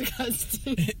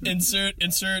disgusting. Insert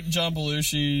John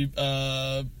Belushi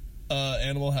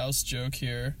Animal House joke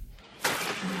here.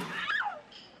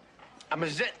 I'm a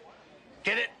zit.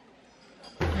 Get it?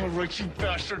 All right, you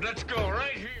bastard. Let's go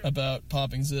right here. About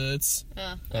popping zits.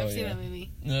 I've seen that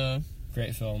movie. Yeah.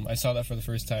 Great film. I saw that for the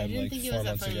first time like 4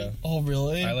 months ago. Oh,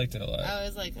 really? I liked it a lot. I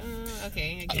was like,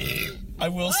 okay. I get it. I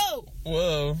will. Whoa!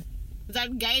 Whoa. Is that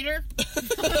a gator?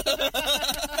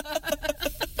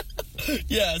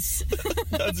 Yes.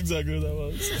 That's exactly what that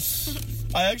was.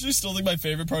 I actually still think my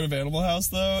favorite part of Animal House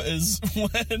though is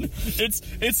when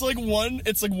it's like one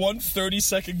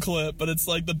 30-second clip, but it's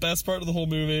like the best part of the whole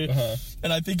movie.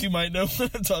 And I think you might know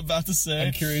what I'm about to say.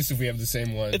 I'm curious if we have the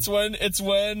same one. It's when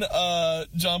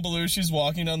John Belushi's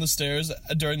walking down the stairs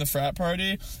during the frat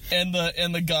party, and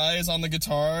the guy is on the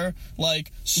guitar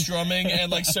like strumming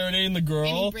and like serenading the girl,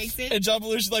 And he breaks it? and John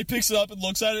Belushi like picks it up and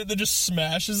looks at it and then just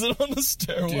smashes it on the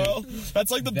stairwell.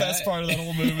 That's like the best part of that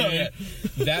whole movie. Yeah.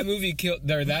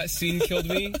 That scene killed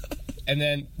me. And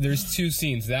then there's two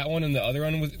scenes. That one and the other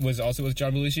one was also with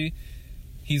John Belushi.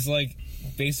 He's like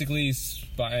basically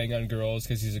spying on girls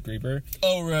because he's a creeper.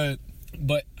 Oh right.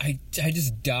 But I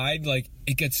just died. Like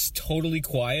it gets totally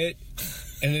quiet,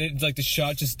 and then it, like the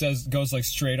shot just goes like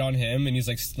straight on him, and he's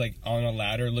like on a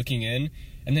ladder looking in,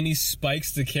 and then he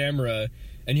spikes the camera,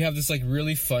 and you have this like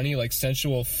really funny like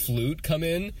sensual flute come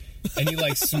in. And he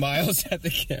like smiles at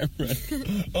the camera.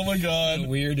 Oh my god. The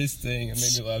weirdest thing. It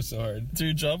made me laugh so hard.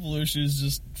 Dude, John Belushi is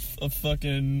just a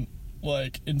fucking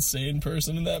like insane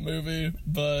person in that movie,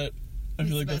 but I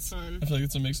feel like that's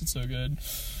what makes it so good.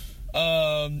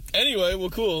 Anyway,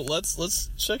 well cool. Let's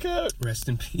check out Rest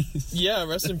in peace. Yeah,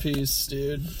 rest in peace,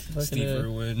 dude. Steve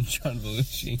Irwin, John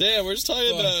Belushi. Damn, we're just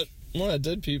talking about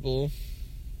dead people.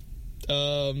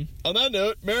 On that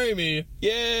note, marry me.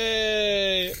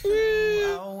 Yay!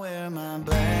 Woo! I'll wear my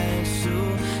black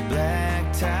suit,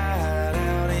 black tie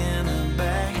out in the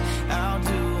back. I'll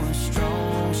do a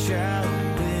strong shot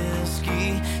of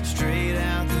whiskey straight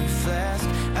out the flask.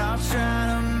 I'll try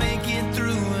to make it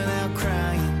through without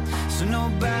crying, so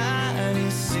nobody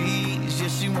sees. Yeah,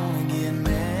 she wanna get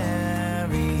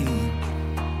married,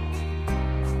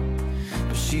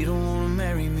 but she don't wanna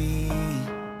marry me.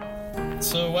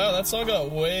 So wow, that song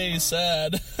got way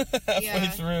sad halfway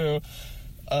through.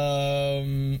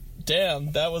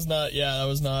 Damn, that was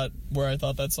not where I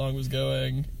thought that song was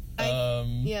going.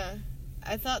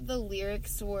 I thought the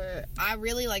lyrics were... I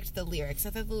really liked the lyrics. I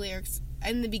thought the lyrics...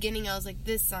 In the beginning, I was like,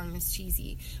 this song is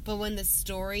cheesy. But when the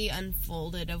story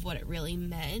unfolded of what it really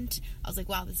meant, I was like,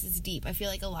 wow, this is deep. I feel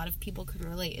like a lot of people can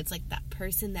relate. It's like that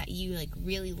person that you, like,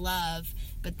 really love,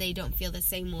 but they don't feel the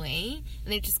same way.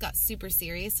 And it just got super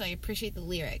serious, so I appreciate the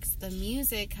lyrics. The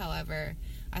music, however,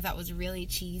 I thought was really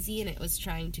cheesy, and it was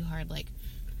trying too hard. Like,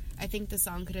 I think the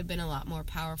song could have been a lot more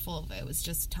powerful if it was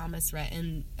just Thomas Rhett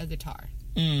and a guitar.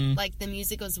 Like, the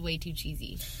music was way too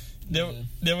cheesy.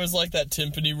 There was like that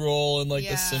timpani roll and like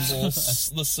the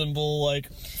cymbal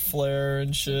like flare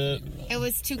and shit. It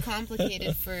was too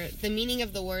complicated for the meaning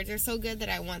of the words are so good that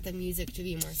I want the music to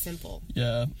be more simple.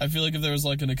 Yeah, I feel like if there was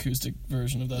like an acoustic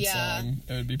version of that song,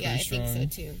 it would be pretty strong.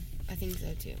 I think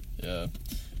so too. Yeah.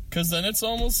 Because then it's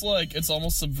almost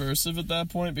subversive at that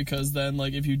point, because then,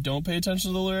 like, if you don't pay attention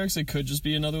to the lyrics, it could just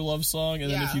be another love song,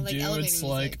 and then if you do, it's music.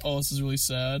 Like, oh, this is really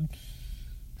sad.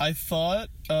 I thought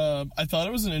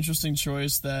it was an interesting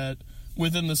choice that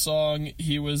within the song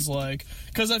he was like,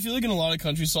 because I feel like in a lot of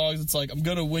country songs it's like, I'm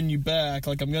gonna win you back,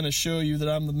 like I'm gonna show you that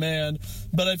I'm the man,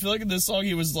 but I feel like in this song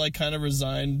he was like kind of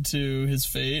resigned to his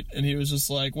fate, and he was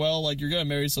just like, well, like, you're gonna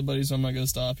marry somebody, so I'm not gonna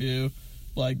stop you.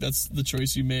 Like, that's the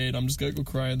choice you made. I'm just gonna go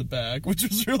cry in the back, which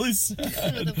was really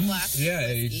sad. Yeah,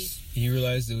 he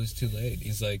realized it was too late.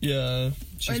 He's like, and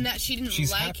that she didn't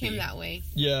like happy. him that way.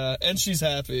 Yeah, and she's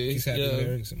happy. She's happy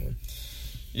marrying someone.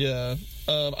 Yeah,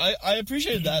 I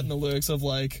appreciated that in the lyrics of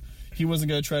like, he wasn't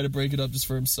gonna try to break it up just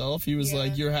for himself. He was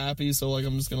like, you're happy, so like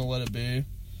I'm just gonna let it be.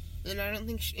 And I don't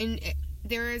think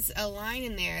there is a line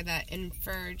in there that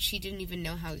inferred she didn't even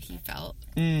know how he felt.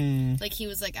 Like, he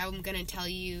was like, I'm gonna tell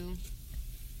you.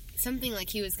 Something like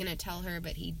he was going to tell her,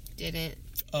 but he didn't.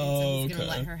 So he's going to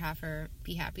let her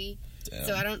be happy. Damn.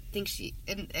 So I don't think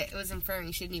it was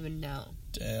inferring she didn't even know.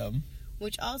 Damn.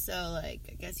 Which also, like,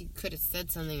 I guess you could have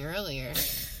said something earlier.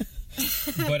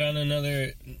 But on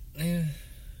another...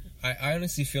 I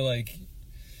honestly feel like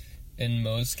in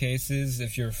most cases,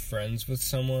 if you're friends with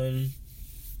someone,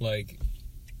 like,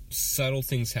 subtle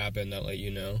things happen that let you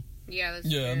know. Yeah,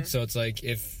 that's true. So it's like,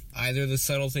 if either the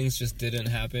subtle things just didn't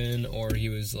happen, or he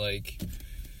was like,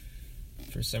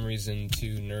 for some reason,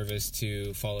 too nervous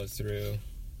to follow through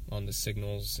on the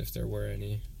signals, if there were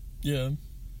any. Yeah.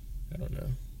 I don't know.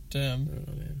 Damn. I don't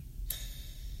know, man.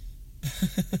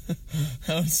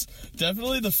 That was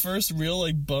definitely the first real,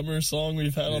 like, bummer song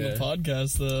we've had on the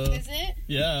podcast, though. Is it?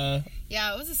 Yeah.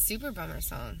 Yeah, it was a super bummer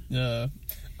song. Yeah.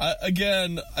 I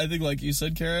think, like you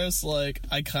said, Karis, like,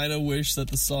 I kind of wish that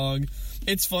the song...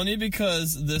 It's funny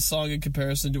because this song, in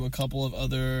comparison to a couple of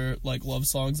other, like, love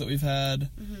songs that we've had,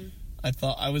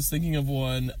 I was thinking of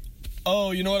one...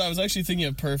 Oh, you know what? I was actually thinking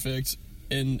of Perfect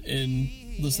in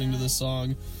listening to this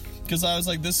song. Because I was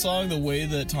like, this song, the way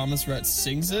that Thomas Rhett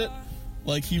sings it,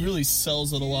 Like, he really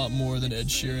sells it a lot more than Ed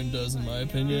Sheeran does, in my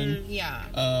opinion.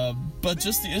 Yeah. But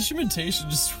just the instrumentation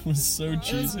just was so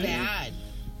cheesy. It was bad.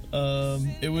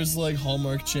 It was like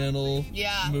Hallmark Channel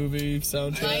movie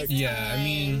soundtrack. Lifetime. Yeah, I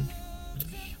mean,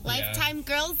 Lifetime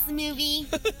Girls movie.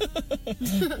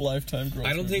 Lifetime Girls.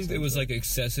 I don't think movie it was soundtrack. like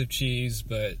excessive cheese,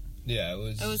 but yeah,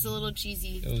 It was a little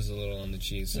cheesy. It was a little on the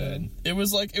cheese side. It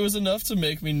was like, it was enough to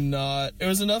make me not. It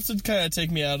was enough to kind of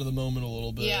take me out of the moment a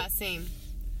little bit. Yeah, same.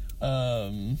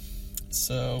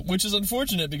 So, which is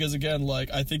unfortunate because, again,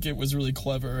 like, I think it was really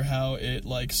clever how it,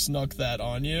 like, snuck that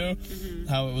on you.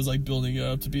 How it was, like, building it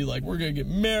up to be like, we're gonna get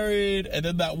married, and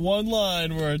then that one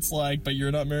line where it's like, but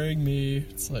you're not marrying me.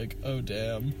 It's like, oh,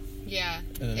 damn. Yeah.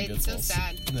 And then it It's gets so all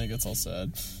sad. And then it gets all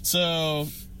sad. So,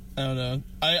 I don't know.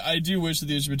 I do wish that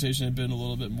the instrumentation had been a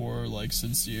little bit more, like,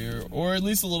 sincere, or at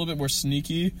least a little bit more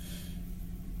sneaky.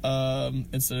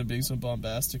 Instead of being so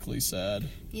bombastically sad.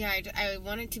 Yeah, I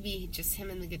want it to be just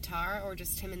him and the guitar or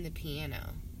just him and the piano.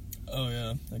 Oh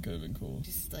yeah, that could have been cool.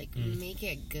 Just like make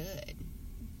it good.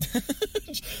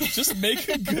 Just make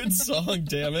a good song,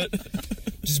 damn it.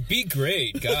 Just be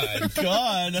great, God.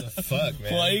 God. The fuck,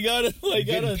 man. Why you gotta You're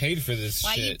getting paid for this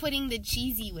Why shit. are you putting the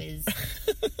cheesy whiz?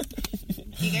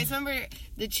 You guys remember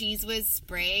the Cheese Whiz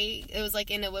spray? It was like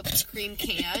in a whipped cream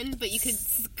can, but you could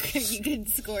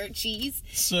squirt cheese.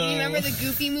 So You remember the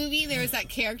Goofy movie? There was that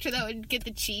character that would get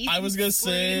the cheese. I was gonna and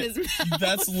squirt it in say his mouth.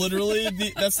 that's literally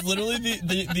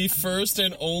the first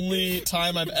and only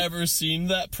time I've ever seen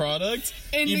that product.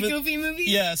 In the Goofy movie?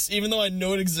 Yes, even though I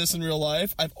know it exists in real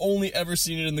life, I've only ever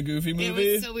seen it in the Goofy movie.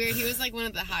 It was so weird. He was like one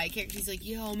of the high characters. He's like,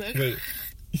 yo, man. Wait,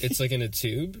 it's like in a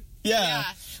tube? Yeah.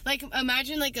 Like,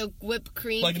 imagine like a whipped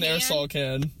cream Like an can. aerosol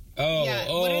can. Oh, Yeah.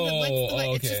 oh,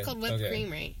 It's okay. just called whipped okay. cream,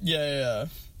 right? Yeah.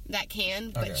 That can,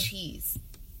 but Okay. cheese.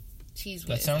 Cheese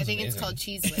That whiz. sounds I think it's amazing. called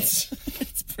Cheese Whiz.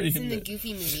 It's pretty It's in the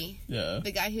Goofy movie. Yeah.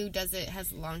 The guy who does it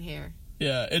has long hair.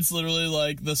 Yeah, it's literally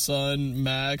like the son,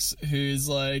 Max, who's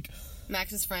like,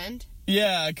 Max's friend.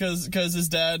 yeah, because his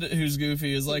dad, who's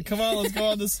Goofy, is like, come on, let's go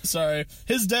on this. Sorry.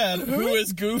 His dad, who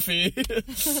is Goofy.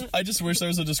 I just wish there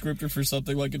was a descriptor for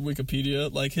something like in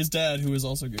Wikipedia. Like, his dad, who is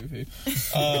also Goofy.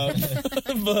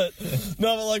 But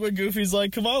like when Goofy's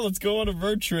like, come on, let's go on a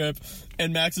road trip.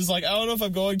 And Max is like, I don't know if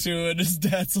I'm going to. And his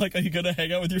dad's like, are you going to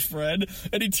hang out with your friend?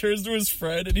 And he turns to his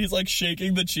friend and he's like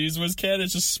shaking the Cheese Whiz can.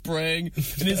 It's just spraying. And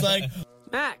he's like,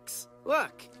 Max,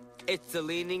 look. It's the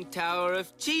Leaning Tower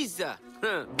of Cheesa.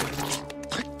 Huh.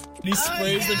 and he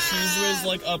sprays the Cheese Whiz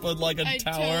like up a I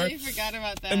tower. totally forgot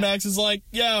about that. And Max is like,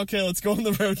 yeah, okay, let's go on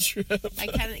the road trip.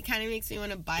 It kind of makes me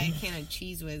want to buy a can of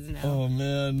Cheese Whiz now. Oh,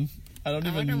 man. I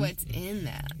wonder what's in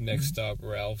that. Next stop,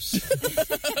 Ralph's.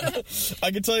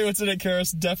 I can tell you what's in it,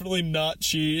 Karis. Definitely not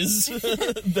cheese.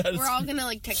 We're all gonna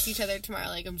like text each other tomorrow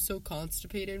like, I'm so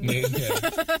constipated.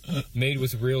 Made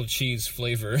with real cheese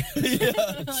flavor.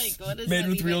 Like, what is Made that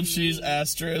with real even cheese, mean?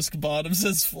 asterisk, bottom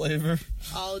says flavor.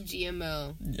 All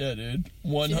GMO. Yeah, dude.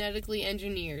 Genetically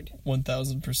engineered.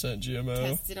 1000% GMO.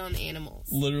 Tested on animals.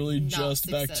 Literally Not just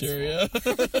successful. bacteria.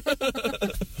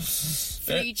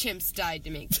 3 chimps died to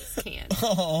make this can.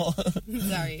 Aw.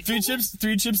 Sorry. Three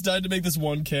chips died to make this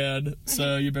one can,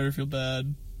 so you better feel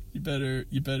bad. You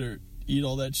better eat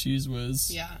all that Cheese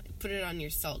Whiz. Yeah, put it on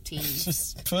your saltines.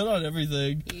 Just put it on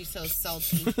everything. You so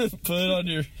salty. Put it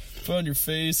on your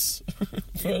face.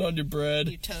 Put it on your bread.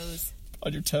 Your toes.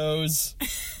 On your toes.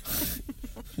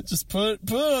 Just put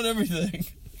it on everything.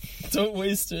 Don't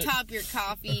waste it. Top your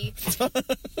coffee.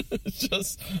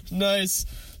 Just nice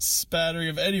spattering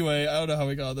of. Anyway, I don't know how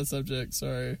we got on that subject.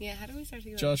 Sorry. Yeah, how do we start to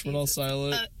go? Josh went all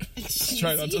silent.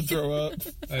 Try not to throw up.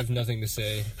 I have nothing to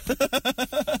say. I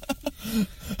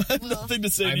have nothing to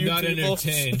say to I'm you not people.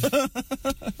 entertained.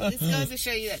 This goes to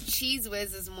show you that Cheese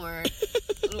Whiz is more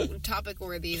topic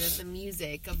worthy than the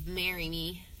music of Marry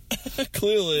Me.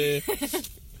 Clearly,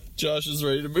 Josh is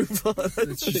ready to move on.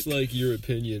 It's just like your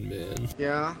opinion, man.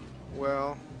 Yeah,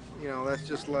 well, you know, that's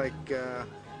just like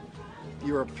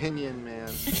your opinion, man.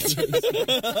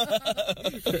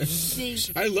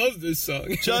 I love this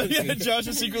song. Josh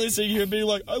is secretly sitting here being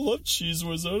like, I love Cheese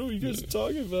Whiz. I don't know what you guys are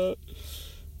talking about.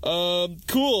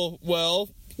 Cool. Well,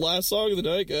 last song of the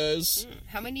night, guys.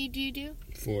 How many do you do?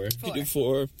 4. You do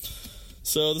 4.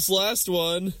 So this last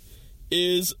one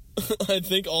is, I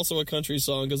think, also a country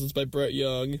song because it's by Brett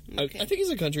Young. Okay. I think he's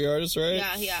a country artist, right?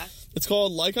 Yeah. It's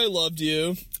called Like I Loved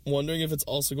You. Wondering if it's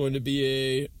also going to be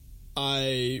a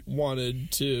I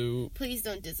Wanted to. Please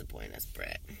don't disappoint us,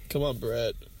 Brett. Come on,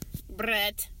 Brett.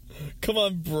 Brett. Come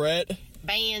on, Brett.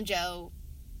 Banjo.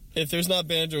 If there's not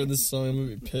banjo in this song, I'm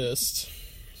going to be pissed.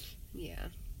 Yeah.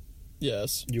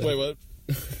 Yes. You Wait, like- what?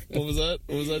 What was that?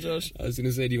 What was that, Josh? I was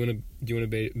gonna say, do you want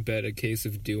to bet a case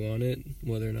of dew on it,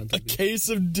 whether or not A case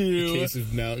of dew. a case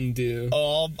of Mountain Dew?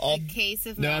 Oh, A case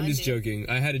of No, I'm Mountain just Dew. joking.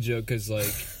 I had a joke because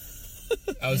like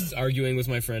I was arguing with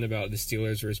my friend about the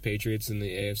Steelers versus Patriots in the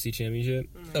AFC Championship.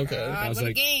 Okay. I was what a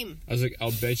like, game. I was like,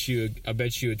 I'll bet you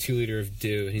a 2 liter of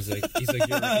dew. And he's like,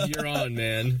 you're on,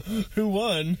 man. Who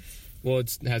won? Well,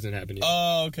 it hasn't happened yet.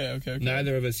 Oh, okay.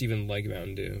 Neither of us even like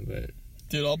Mountain Dew, but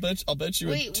Dude, I'll bet you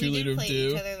Wait, a 2 we liter did of play dew.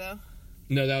 each other though.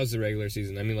 no, that was the regular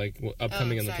season. I mean, like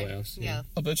upcoming in the sorry. playoffs. Yeah.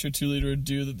 I'll bet you a 2 liter of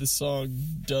dew that this song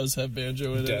does have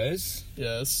banjo in it. Does?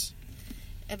 Yes.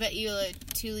 I bet you a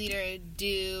 2 liter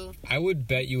Dew. I would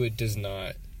bet you it does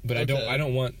not, but Okay. I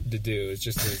don't want the dew. It's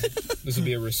just this would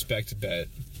be a respect bet,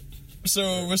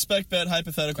 So, respect bet,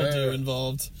 hypothetical dew Or-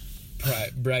 involved.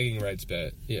 bragging rights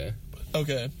bet. Yeah.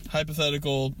 Okay.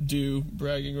 Hypothetical dew,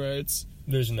 bragging rights.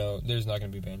 There's not gonna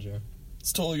be banjo.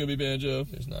 It's totally gonna be banjo.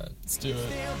 There's not. Let's do it.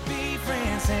 Be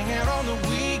friends, hang out on the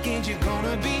weekend. You're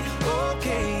gonna be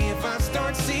okay if I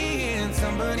start seeing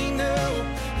somebody new.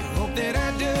 You hope that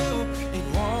I do. It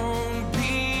won't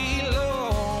be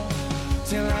long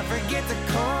till I forget to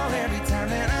call every time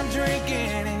that I'm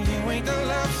drinking. And you ain't the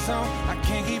love song I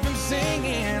can't keep from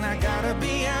singing. I gotta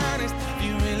be honest. If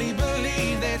you really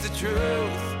believe that's the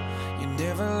truth, you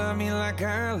never loved me like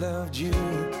I loved you.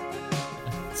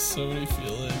 So many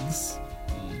feelings.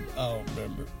 I don't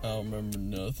remember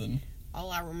nothing. All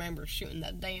I remember is shooting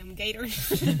that damn gator. That's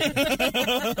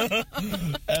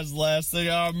the last thing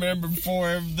I remember before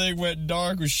everything went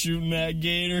dark was shooting that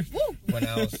gator. When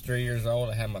I was 3 years old,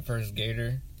 I had my first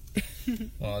gator.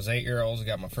 When I was 8 years old, I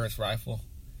got my first rifle.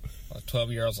 When I was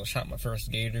 12 years old, I shot my first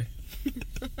gator.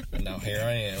 And now here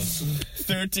I am.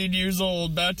 13 years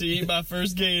old, about to eat my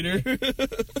first gator.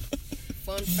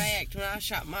 Fun fact, when I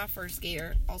shot my first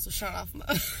gator, also shot off my...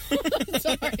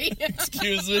 Sorry.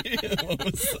 Excuse me? What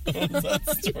was that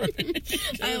story?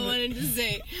 I wanted to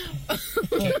say...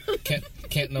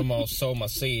 Can't no more sow my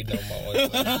seed no more.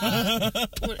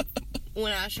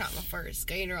 when I shot my first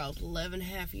gator, I was 11 and a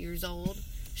half years old.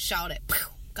 Shot it.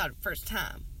 Got it first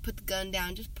time. Put the gun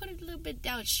down. Just put it a little bit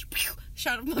down.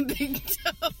 Shot off my big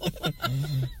toe.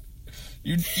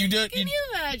 You did. Can you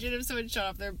imagine if someone shot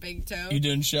off their big toe? You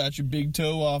done shot your big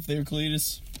toe off there,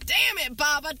 Cletus. Damn it,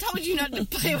 Bob! I told you not to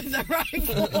play with the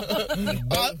rifle.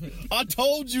 I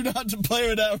told you not to play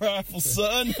with that rifle,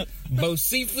 son.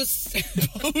 Bocephus. Get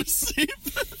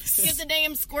the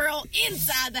damn squirrel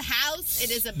inside the house. It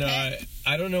is a No, pet.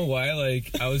 I don't know why.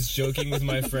 Like, I was joking with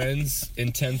my friends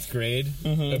in 10th grade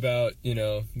about,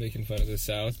 making fun of the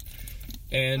South.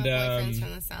 And, My boyfriend's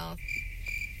from the South.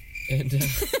 and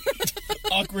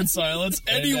Awkward silence.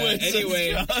 anyway,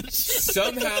 Josh.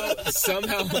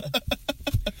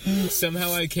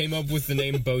 somehow I came up with the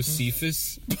name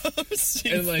Bocephus.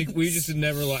 And, like, we just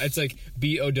never it's like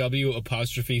BOW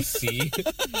apostrophe C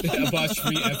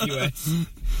apostrophe FUS.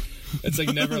 It's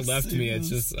like never left me. It's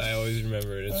just, I always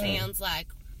remember it. It's Sounds like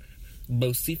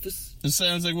Bocephus. It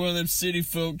sounds like one of them city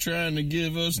folk trying to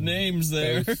give us names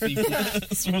there.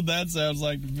 That's what that sounds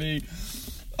like to me.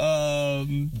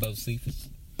 Bocephus.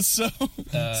 So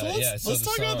let's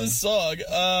talk about this song.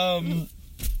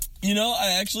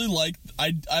 I actually like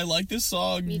this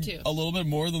song Me too. a little bit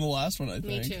more than the last one, I think.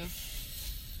 me too.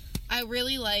 I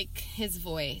really like his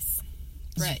voice,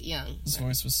 Brett Young. His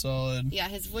voice was solid. Yeah,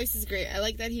 his voice is great. I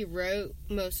like that he wrote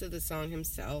most of the song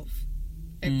himself.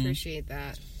 I appreciate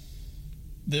that.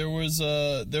 There was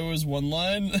one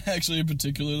line actually in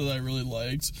particular that I really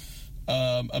liked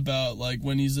about like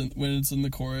when it's in the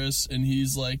chorus and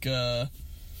he's like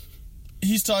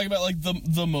he's talking about like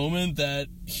the moment that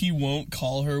he won't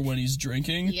call her when he's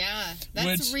drinking. Yeah,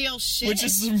 that's real shit. Which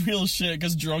is some real shit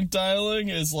because drunk dialing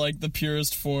is like the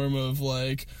purest form of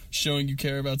like showing you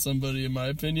care about somebody, in my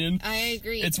opinion. I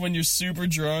agree. It's when you're super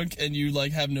drunk and you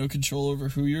like have no control over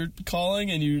who you're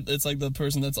calling, and it's like the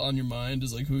person that's on your mind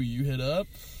is like who you hit up.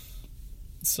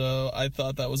 So I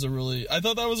thought that was a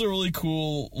really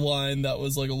cool line that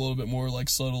was like a little bit more like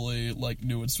subtly like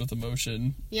nuanced with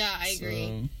emotion. Yeah, I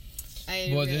agree.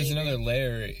 There's another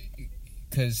layer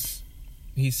because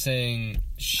he's saying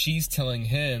she's telling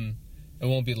him it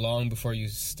won't be long before you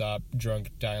stop drunk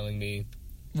dialing me.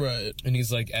 Right. And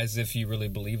he's like, as if you really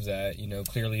believe that,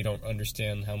 clearly you don't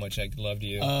understand how much I loved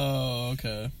you. Oh,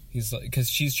 okay. He's like, because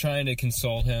she's trying to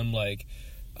console him, like,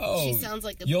 she sounds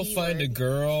like a you'll B find word. a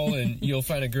girl, and you'll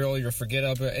forget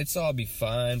about it. It's all be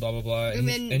fine, blah blah blah. And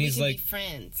then he's we can like, be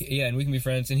friends. yeah, and we can be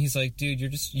friends. And he's like, dude,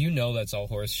 you're just, that's all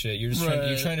horse shit. You're just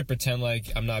trying to pretend like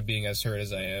I'm not being as hurt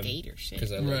as I am. Gator shit.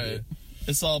 Because I love you.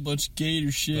 It's all a bunch of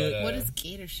gator shit. But, what does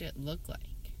gator shit look like?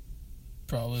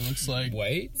 probably looks like.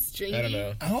 White? Stringy? I don't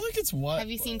know. I don't think it's white. Have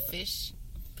you seen fish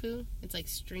poo? It's like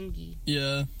stringy.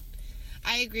 Yeah.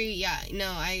 I agree. Yeah, no,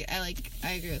 I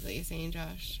agree with what you're saying,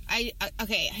 Josh.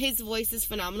 Okay, his voice is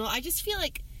phenomenal. I just feel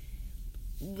like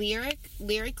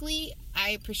lyrically, I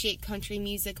appreciate country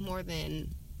music more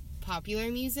than popular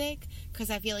music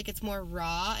because I feel like it's more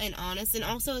raw and honest, and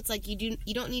also it's like you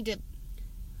don't need to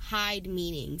hide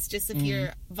meanings. Just if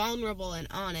you're vulnerable and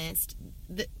honest,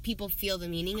 people feel the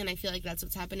meaning, and I feel like that's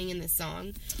what's happening in this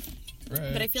song.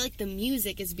 Right. But I feel like the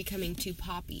music is becoming too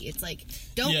poppy. It's like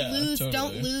don't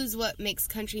totally. lose what makes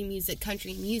country music.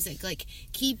 Like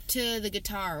keep to the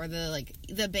guitar or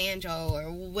the banjo or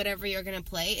whatever you're gonna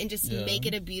play, and just make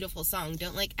it a beautiful song.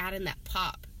 Don't like add in that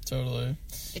pop. Totally.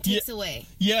 It takes away.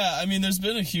 Yeah, I mean, there's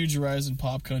been a huge rise in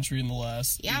pop country in the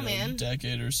last man.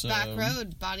 decade or so. Back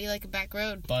road, body like a back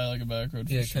road. Body like a back road.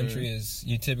 For Yeah, sure. country is.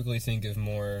 You typically think of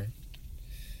more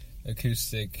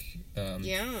acoustic,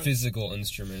 physical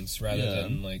instruments rather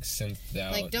than like synthed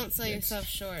out. Like, don't sell yourself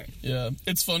short. Yeah,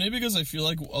 it's funny because I feel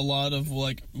like a lot of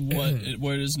like what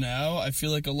it is now. I feel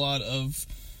like a lot of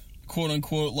quote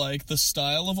unquote like the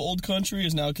style of old country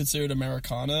is now considered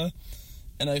Americana,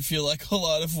 and I feel like a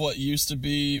lot of what used to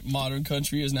be modern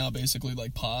country is now basically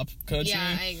like pop country.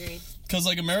 Yeah, I agree. Because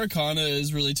like Americana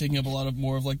is really taking up a lot of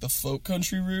more of like the folk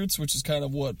country roots, which is kind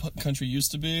of what country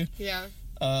used to be. Yeah.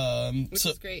 Which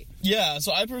is great. Yeah,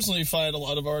 so I personally find a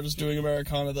lot of artists doing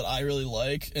Americana that I really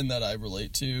like and that I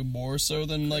relate to more so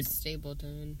than like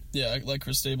Stapleton. Yeah, like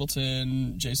Chris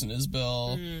Stapleton, Jason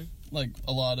Isbell, like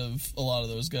a lot of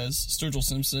those guys. Sturgill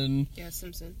Simpson. Yeah,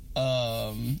 Simpson.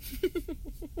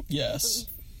 Yes.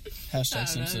 Hashtag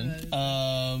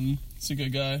Simpson. He's a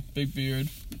good guy, big beard,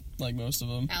 like most of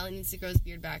them. Alan needs to grow his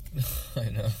beard back. I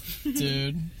know,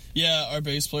 dude. Yeah, our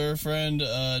bass player friend,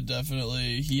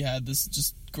 definitely. He had this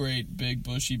just great big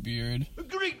bushy beard. A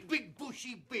great big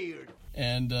bushy beard.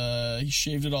 And he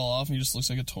shaved it all off, and he just looks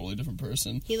like a totally different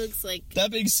person. He looks like.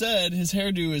 That being said, his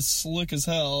hairdo is slick as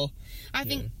hell. I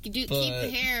think keep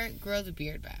the hair, grow the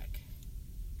beard back.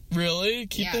 Really?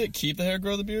 Keep the hair,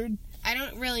 grow the beard? I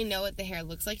don't really know what the hair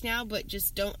looks like now, but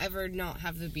just don't ever not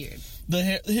have the beard.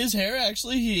 His hair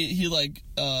actually, he like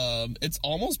it's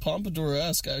almost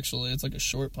pompadour-esque. Actually, it's like a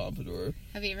short pompadour.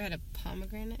 Have you ever had a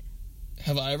pomegranate?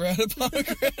 Have I ever had a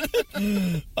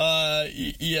pomegranate?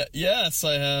 Yes,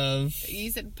 I have. You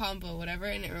said pompo, whatever,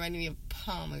 and it reminded me of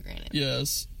pomegranate.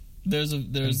 Yes, there's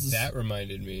that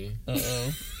reminded me.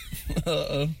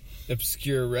 Uh-oh.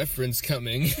 Obscure reference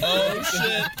coming. Oh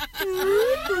shit!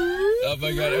 Oh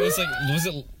my god! Was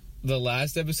it the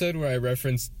last episode where I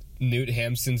referenced Newt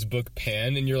Hampson's book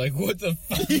Pan, and you're like, "What the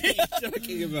fuck are you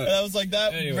talking about?" And I was like,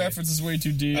 "That reference is way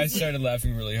too deep." I started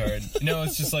laughing really hard. No,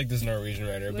 it's just like this Norwegian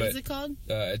writer. What is it called?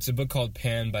 It's a book called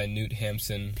Pan by Newt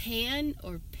Hampson. Pan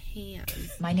or Pam?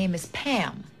 My name is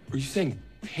Pam. Are you saying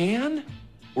Pan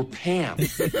or Pam?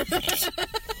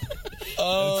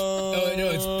 Oh no,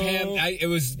 it's Pam.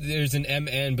 There's an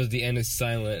M-N, but the N is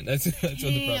silent. That's what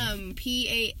the problem.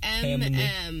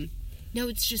 P-A-M-M. No,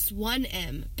 it's just one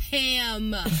M.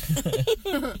 Pam.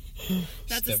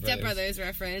 That's a Step Brothers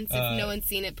reference. If no one's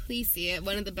seen it, please see it.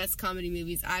 One of the best comedy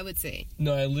movies, I would say.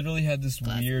 No, I literally had this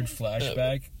weird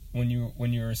flashback when you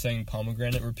were saying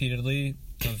pomegranate repeatedly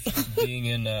of being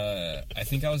in. I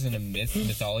think I was in a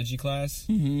mythology class,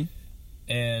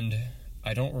 and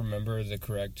I don't remember the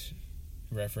correct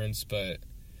reference, but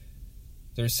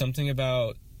there's something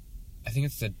about, I think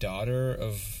it's the daughter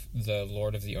of the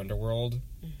Lord of the Underworld.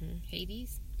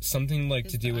 Hades? Something like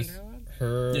to do with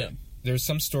her. Yeah. There's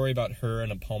some story about her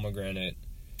and a pomegranate.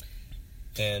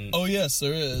 And oh yes,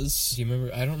 there is. Do you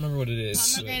remember? I don't remember what it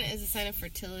is. Pomegranate is a sign of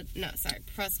fertility. No, sorry,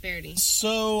 prosperity.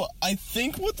 So I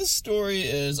think what the story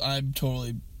is, I'm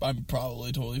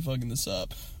probably totally fucking this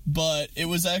up, but it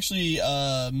was actually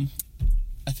I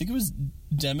think it was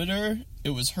Demeter. It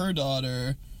was her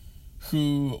daughter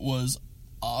who was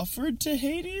offered to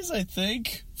Hades, I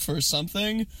think, for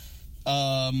something.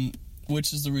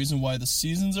 Which is the reason why the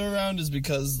seasons are around, is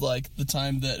because like the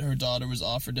time that her daughter was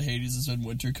offered to Hades is when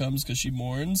winter comes because she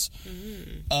mourns.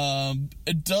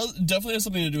 It definitely has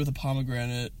something to do with a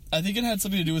pomegranate. I think it had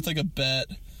something to do with like a bet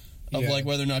of like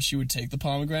whether or not she would take the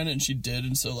pomegranate, and she did,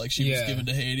 and so like she was given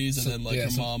to Hades, and then like her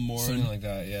mom mourned. Something like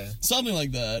that, yeah. Something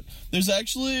like that. There's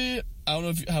actually, I don't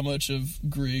know how much of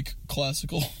Greek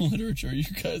classical literature you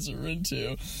guys are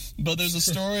into, but there's a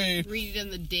story. Read it in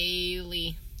the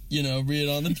daily. You know, read it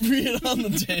on the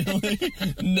daily.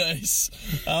 Nice.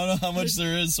 I don't know how much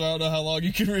there is, so I don't know how long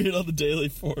you can read it on the daily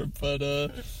for, but I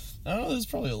don't know, there's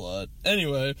probably a lot.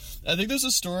 Anyway, I think there's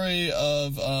a story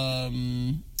of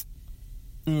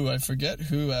Ooh, I forget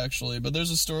who actually, but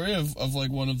there's a story of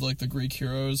like one of like the Greek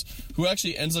heroes who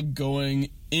actually ends up going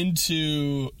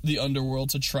into the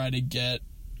underworld to try to get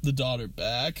the daughter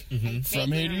back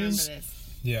from Hades.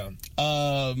 Yeah.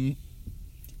 I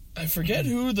forget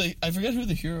who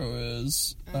the hero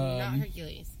is. Not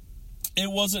Hercules. It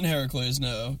wasn't Heracles,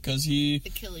 no, because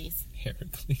Achilles.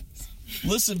 Heracles.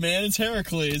 Listen, man, it's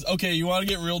Heracles. Okay, you want to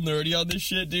get real nerdy on this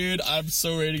shit, dude? I'm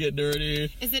so ready to get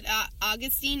nerdy. Is it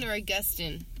Augustine or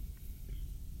Augustine?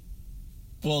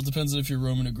 Well, it depends on if you're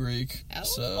Roman or Greek.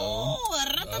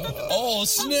 Oh,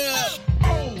 snap!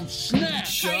 Oh, snap!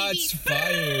 Shots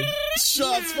fired.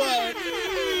 Shots fired.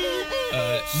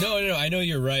 No, I know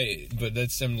you're right, but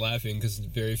I'm laughing because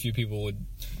very few people would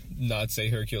not say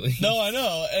Hercules. No, I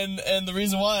know, and the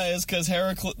reason why is because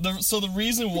Heracles. So the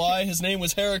reason why his name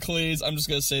was Heracles, I'm just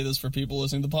gonna say this for people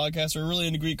listening to the podcast who are really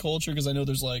into Greek culture, because I know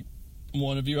there's like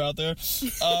one of you out there.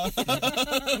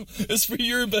 It's for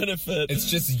your benefit. It's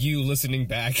just you listening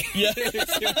back. Yeah.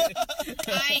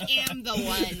 I am the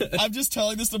one. I'm just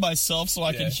telling this to myself so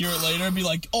I can hear it later and be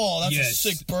like, oh, that's a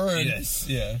sick burn. Yes.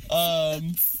 Yeah.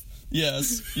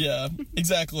 Yes, yeah,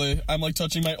 exactly. I'm like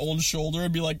touching my own shoulder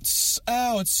and be like,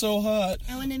 ow, it's so hot.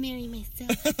 I want to marry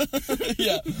myself.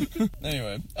 Yeah.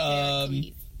 Anyway,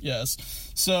 yes.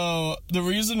 So the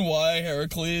reason why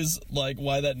Heracles, like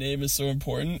why that name is so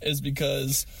important, is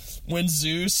because when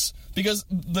Zeus, because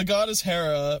the goddess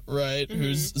Hera, right,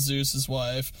 who's Zeus's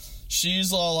wife,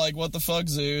 she's all like, what the fuck,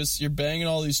 Zeus? You're banging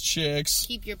all these chicks.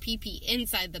 Keep your pee-pee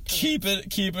inside the pants.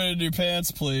 Keep it in your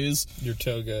pants, please. Your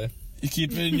toga. You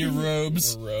keep it in your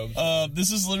robes.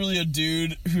 This is literally a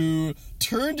dude who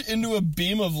turned into a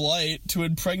beam of light to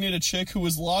impregnate a chick who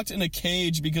was locked in a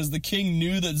cage because the king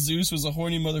knew that Zeus was a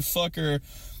horny motherfucker,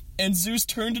 and Zeus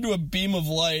turned into a beam of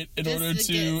light in order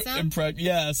to impregnate.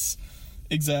 Yes,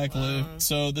 exactly. Wow.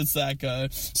 So that's that guy.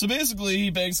 So basically, he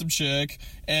banged some chick,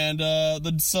 and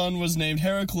the son was named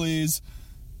Heracles,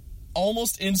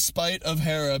 almost in spite of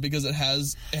Hera, because it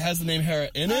has the name Hera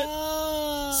in it.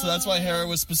 So that's why Hera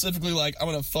was specifically like, I'm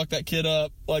gonna fuck that kid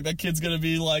up. Like, that kid's gonna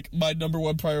be, like, my number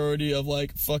one priority of,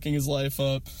 like, fucking his life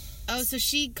up. Oh, so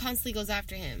she constantly goes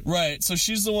after him. Right, so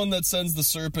she's the one that sends the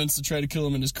serpents to try to kill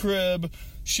him in his crib.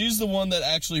 She's the one that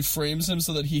actually frames him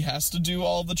so that he has to do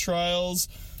all the trials.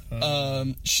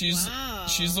 She's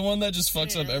the one that just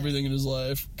fucks up everything in his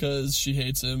life because she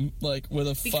hates him, like, with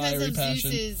a fiery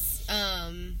passion. Zeus's,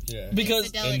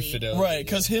 because infidelity. Right,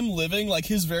 because him living, like,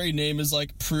 his very name is,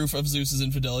 like, proof of Zeus's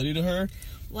infidelity to her.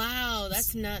 Wow,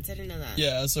 that's nuts. I didn't know that.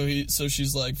 Yeah, so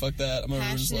she's like, fuck that, I'm gonna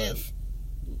ruin his life.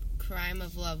 Crime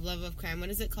of love, love of crime. What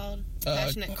is it called?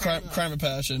 Passionate crime of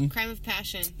passion. Crime of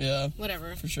passion. Yeah.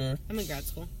 Whatever. For sure. I'm in grad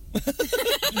school.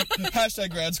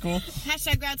 Hashtag grad school.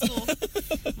 Hashtag grad school.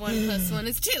 1 + 1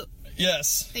 is 2.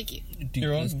 Yes. Thank you.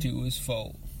 2 + 2 is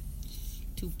 4.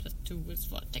 2 + 2 is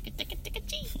 4. Take a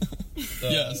G.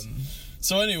 Yes.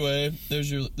 So anyway,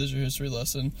 there's your history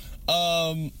lesson.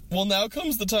 Well, now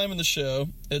comes the time in the show.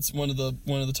 It's one of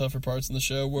the tougher parts in the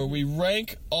show where we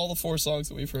rank all the 4 songs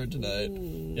that we've heard tonight.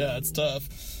 Ooh. Yeah, it's tough.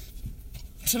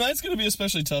 Tonight's going to be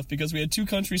especially tough because we had 2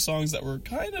 country songs that were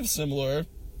kind of similar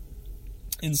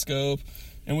in scope,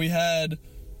 and we had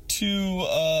two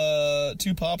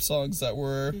pop songs that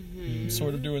were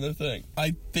sort of doing their thing.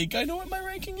 I think I know what my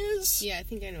ranking is. Yeah, I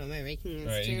think I know what my ranking is.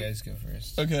 All right, too. you guys go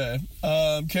first. Okay.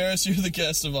 Karis, you're the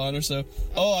guest of honor, so...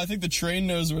 Oh, I think the train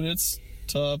knows what its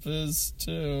top is,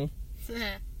 too.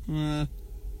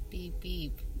 Beep,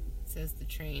 beep, says the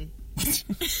train.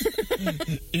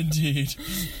 Indeed.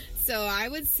 So I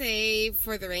would say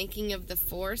for the ranking of the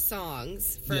 4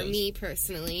 songs, for me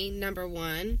personally, number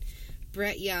 1,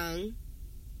 Brett Young.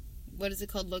 What is it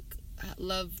called? Like I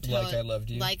Loved You. Like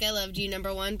I Loved You.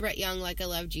 Number 1, Brett Young, Like I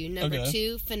Loved You. Number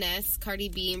 2, Finesse, Cardi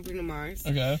B and Bruno Mars.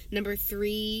 Okay. Number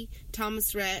 3,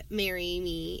 Thomas Rhett, Marry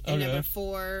Me. And number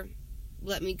 4,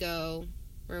 Let Me Go,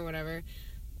 or whatever,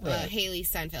 Haley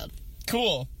Steinfeld.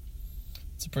 Cool.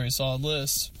 It's a pretty solid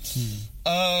list.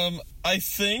 I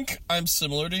think I'm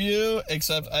similar to you,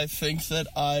 except I think that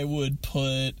I would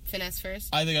put Finesse first.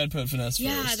 I think I'd put Finesse first.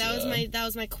 Yeah, that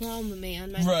was my qualm,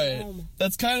 man. Qualm.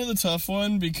 That's kind of the tough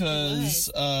one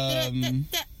because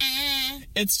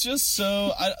it's just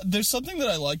so. There's something that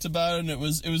I liked about it, and it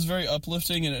was very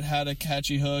uplifting, and it had a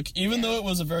catchy hook. Even though it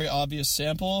was a very obvious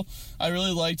sample, I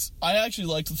actually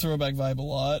liked the throwback vibe a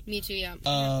lot. Me too, yeah.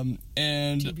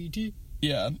 And TBT.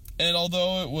 Yeah, and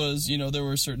although it was, there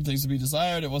were certain things to be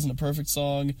desired, it wasn't a perfect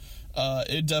song,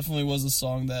 it definitely was a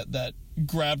song that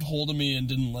grabbed hold of me and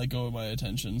didn't let go of my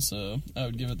attention, so I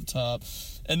would give it the top.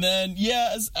 And then,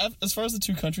 as far as the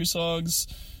 2 country songs,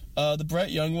 The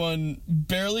Brett Young one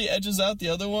barely edges out the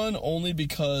other one, only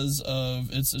because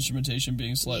of its instrumentation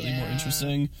being slightly more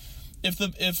interesting. If the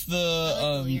I like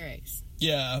the lyrics.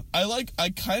 Yeah, I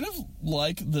kind of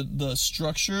like the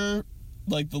structure,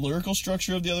 like the lyrical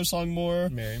structure of the other song more.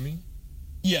 Marry Me?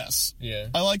 Yes. Yeah.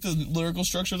 I like the lyrical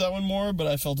structure of that one more, but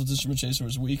I felt its instrumentation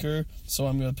was weaker, so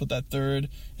I'm going to put that third.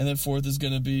 And then fourth is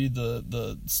going to be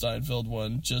the Steinfeld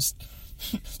one, just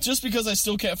because I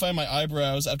still can't find my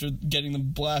eyebrows after getting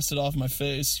them blasted off my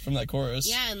face from that chorus.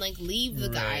 Yeah, and like leave the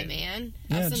guy, man.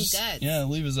 Have some guts. Yeah,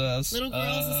 leave his ass. Little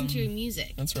girls listen to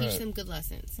music. That's Teach right. them good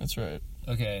lessons. That's right.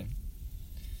 Okay.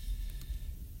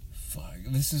 Fuck.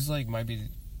 This is like might be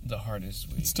the hardest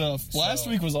week. It's tough. Last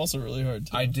week was also really hard,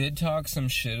 too. I did talk some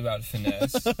shit about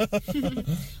Finesse.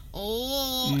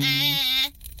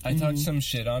 I talked some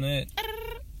shit on it,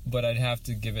 but I'd have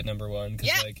to give it number one,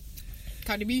 because, like...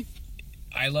 Cardi B.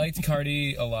 I liked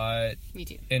Cardi a lot. Me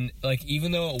too. And, like,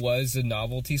 even though it was a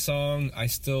novelty song, I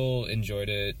still enjoyed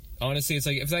it. Honestly, it's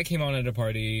like, if that came on at a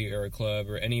party or a club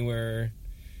or anywhere,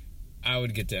 I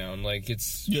would get down. Like, it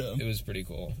was pretty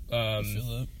cool. I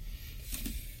feel it.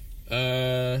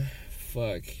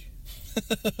 Fuck.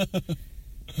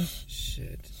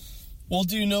 Shit. Well,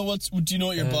 do you know what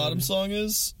your bottom song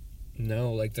is?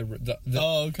 No, like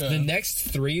oh, okay. The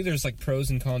next three, there's like pros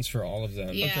and cons for all of them.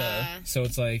 Yeah. Okay. So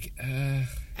it's like,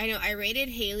 I know. I rated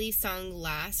Haley's song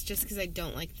last just because I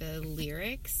don't like the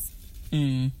lyrics,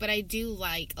 but I do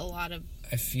like a lot of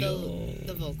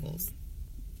the vocals.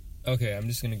 Okay, I'm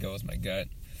just gonna go with my gut.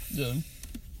 Yeah.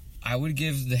 I would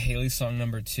give the Haley song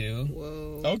number 2.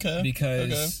 Whoa. Okay. I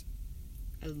Because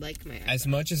like my as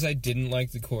much as I didn't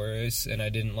like the chorus and I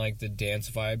didn't like the dance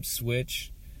vibe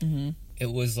switch,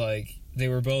 it was like they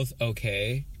were both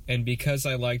okay. And because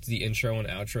I liked the intro and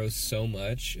outro so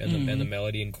much, and the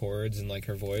melody and chords and like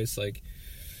her voice, like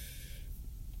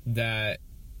that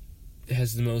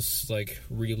has the most like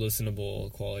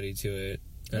re-listenable quality to it.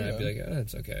 And I'd be like, oh,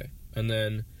 that's okay. And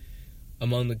then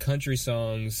among the country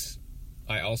songs,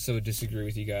 I also disagree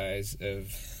with you guys.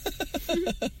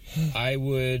 I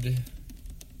would.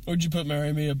 Would you put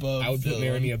 "Marry Me" above? I would put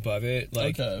 "Marry Me" above it.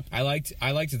 Like, okay. I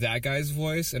liked that guy's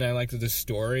voice, and I liked the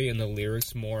story and the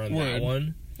lyrics more on that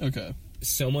one. Okay.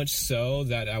 So much so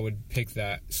that I would pick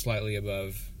that slightly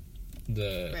above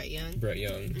the Brett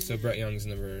Young. So Brett Young's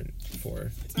number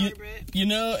 4. Sorry, Brett. You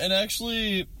know, and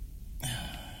actually.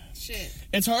 Shit.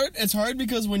 It's hard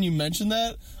because when you mention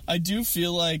that, I do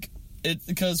feel like it,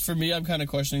 because for me, I'm kind of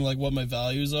questioning like what my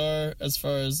values are as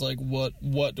far as like what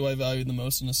do I value the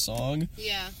most in a song.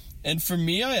 Yeah. And for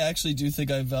me, I actually do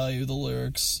think I value the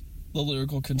lyrics, the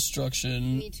lyrical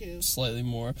construction. Me too. Slightly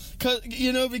more,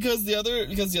 because the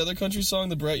other country song,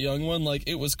 the Brett Young one, like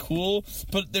it was cool,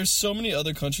 but there's so many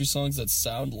other country songs that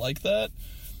sound like that,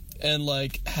 and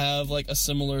like have like a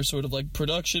similar sort of like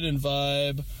production and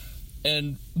vibe.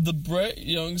 And the Brett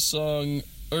Young song,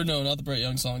 or no, not the Brett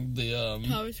Young song, the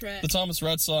Thomas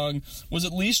Rhett song was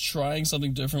at least trying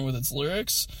something different with its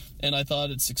lyrics, and I thought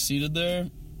it succeeded there.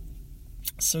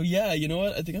 So yeah, you know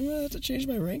what? I think I'm gonna have to change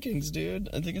my rankings, dude.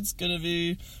 I think it's gonna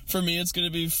be, for me, it's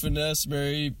gonna be Finesse,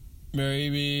 Marry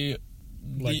Me,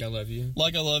 Like I Love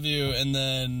You, and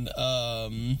then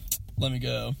Let Me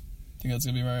Go. I think that's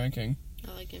gonna be my ranking.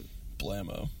 I like him.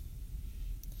 Blammo.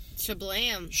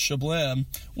 Shablam.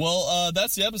 Well,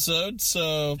 that's the episode,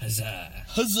 so... Huzzah.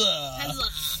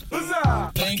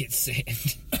 Pocket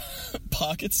sand.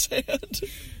 Pocket sand?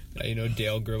 You know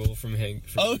Dale Gribble from Hank.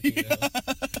 Oh, yeah.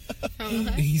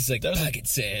 He's like, pocket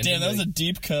sand. Damn, that was a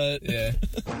deep cut. Yeah.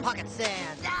 Pocket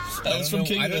sand. That was from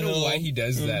King of the Hill. I don't know why he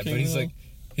does that, but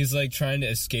he's like trying to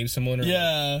escape someone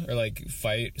or like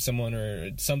fight someone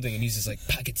or something, and he's just like,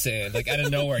 pocket sand. Like out of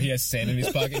nowhere, he has sand in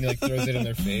his pocket and he like throws it in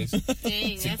their face.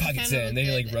 Dang, it's like that's pocket sand. And then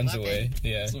he like runs away.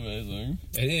 Yeah. That's amazing.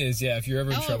 It is, yeah. If you're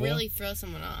ever in trouble. Really throw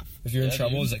someone off. If you're in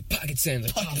trouble, it's like pocket sand.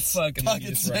 Like, oh fuck, and then you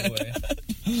just run away.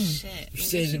 Shit.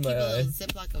 Sand in my eye.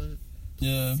 Ziploc of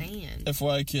sand.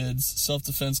 FYI kids,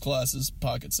 self-defense classes,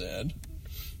 pocket sand.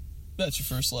 That's your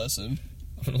first lesson.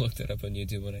 I'm gonna look that up on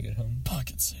YouTube when I get home.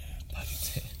 Pocket sand. Pocket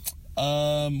sand.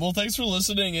 Well, thanks for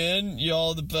listening in.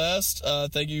 Y'all the best.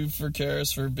 Thank you for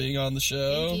Karis for being on the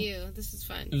show. Thank you. This was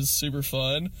fun. It was super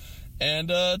fun. And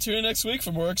tune in next week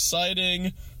for more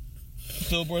exciting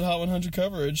Billboard Hot 100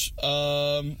 coverage.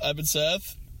 I've been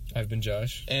Seth. I've been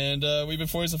Josh. And we've been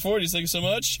 40s and 40s. Thank you so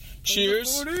much.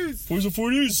 Cheers. 40s. 40s and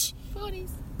 40s. 40s.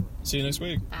 See you next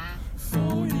week. Bye.